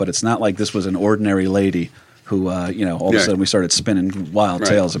proportion, but it's not like this was an ordinary lady who, all of a Yeah. sudden we started spinning wild Right.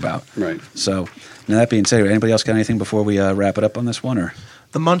 tales about. Right. So, now that being said, anybody else got anything before we wrap it up on this one? Or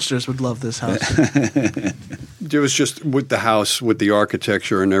The Munsters would love this house. There was just with the house, with the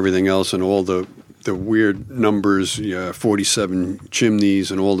architecture and everything else, and all the weird numbers, 47 chimneys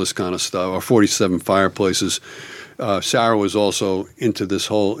and all this kind of stuff, or 47 fireplaces. Sarah was also into this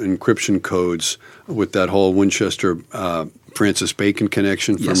whole encryption codes with that whole Winchester Francis Bacon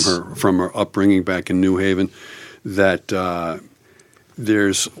connection Yes. from her upbringing back in New Haven. That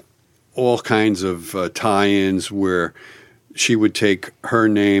there's all kinds of tie-ins where she would take her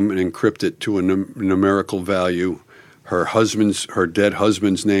name and encrypt it to a numerical value, her dead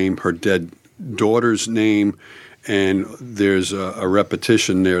husband's name, her dead daughter's name, and there's a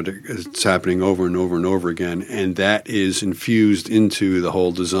repetition there that's happening over and over and over again, and that is infused into the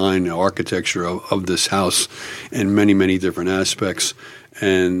whole design and architecture of this house in many, many different aspects,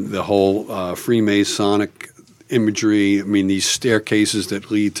 and the whole Freemasonic imagery. I mean, these staircases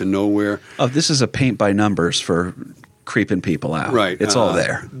that lead to nowhere. oh, this is a paint by numbers for creeping people out. Right. It's all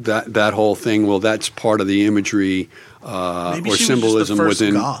there. That whole thing, well, that's part of the imagery Maybe or she symbolism was just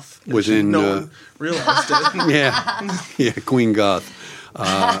the first within goth. within No one realized it. yeah, Queen Goth.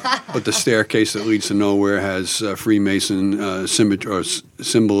 But the staircase that leads to nowhere has Freemason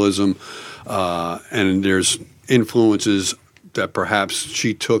symbolism, and there's influences that perhaps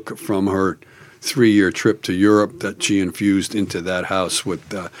she took from her 3-year trip to Europe that she infused into that house with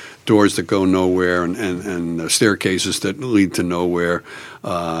doors that go nowhere and staircases that lead to nowhere.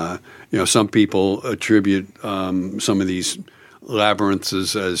 Some people attribute some of these labyrinths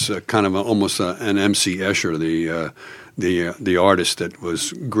as kind of almost an M.C. Escher, the artist that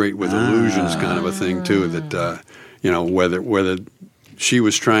was great with illusions, kind of a thing too. That whether she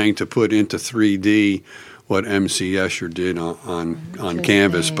was trying to put into 3D what M.C. Escher did on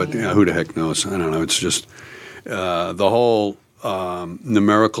canvas, but who the heck knows? I don't know. It's just the whole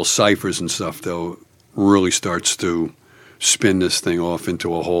numerical ciphers and stuff, though, really starts to spin this thing off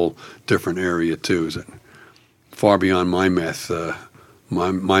into a whole different area too. Is it far beyond my math?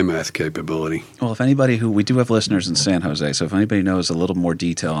 My math capability. Well, if anybody we do have listeners in San Jose, so if anybody knows a little more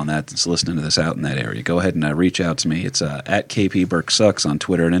detail on that's listening to this out in that area, go ahead and reach out to me. It's at KP Burke Sucks on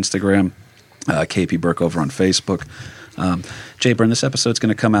Twitter and Instagram, KP Burke over on Facebook. Jay Byrne, this episode's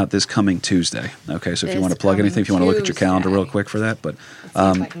going to come out this coming Tuesday. Okay, so if you want to plug anything, if you want to look at your calendar real quick for that. But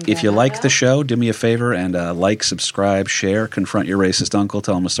if you like the show, do me a favor and like, subscribe, share, confront your racist uncle,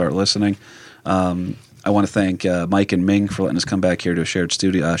 tell him to start listening. I want to thank Mike and Ming for letting us come back here to a shared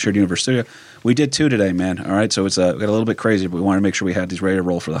universe studio. We did 2 today, man. All right, so it's got a little bit crazy, but we wanted to make sure we had these ready to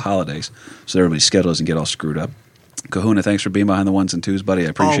roll for the holidays, so everybody's schedule doesn't get all screwed up. Kahuna, thanks for being behind the ones and twos, buddy. I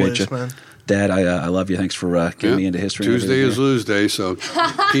appreciate Always, you. man. Dad, I love you. Thanks for getting me into history. Tuesday is Lose Day, so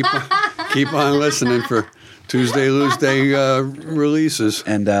keep on listening for Tuesday Lose Day releases.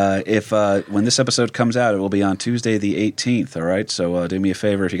 And if when this episode comes out, it will be on Tuesday the 18th, all right? So do me a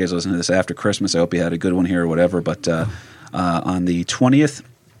favor, if you guys listen to this after Christmas, I hope you had a good one here or whatever. But on the 20th,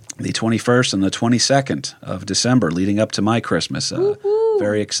 the 21st, and the 22nd of December, leading up to my Christmas,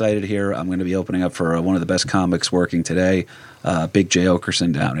 Very excited here. I'm going to be opening up for one of the best comics working today, Big J.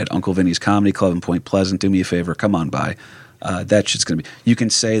 Okerson down at Uncle Vinny's Comedy Club in Point Pleasant. Do me a favor. Come on by. That shit's going to be... You can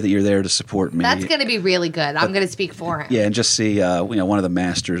say that you're there to support me. That's going to be really good. I'm going to speak for him. Yeah, and just see one of the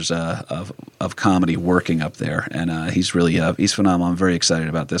masters of comedy working up there. And he's really... he's phenomenal. I'm very excited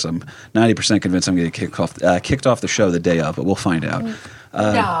about this. I'm 90% convinced I'm going to get kicked off the show the day of, but we'll find out.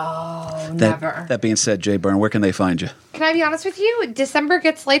 No, never. That being said, Jay Byrne, where can they find you? Can I be honest with you? December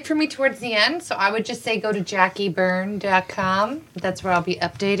gets late for me towards the end, so I would just say go to JackieByrne.com. That's where I'll be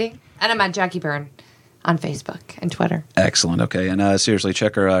updating. And I'm at Jackie Byrne on Facebook and Twitter. Excellent. Okay, and seriously,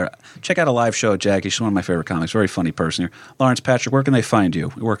 check out a live show at Jackie. She's one of my favorite comics. Very funny person here. Lawrence Patrick, where can they find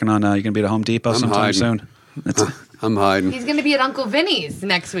you? You're working on. You're going to be at a Home Depot sometime soon. I'm hiding. He's going to be at Uncle Vinny's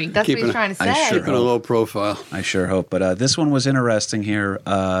next week. That's what he's trying to say. Keeping a low profile. I sure hope. But this one was interesting here.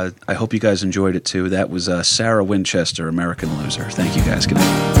 I hope you guys enjoyed it too. That was Sarah Winchester, American Loser. Thank you guys. Good night.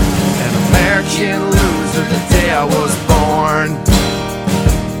 An American loser the day I was born.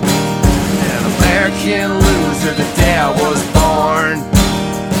 An American loser the day I was born.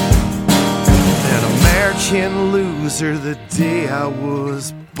 An American loser the day I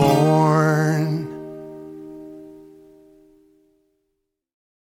was born.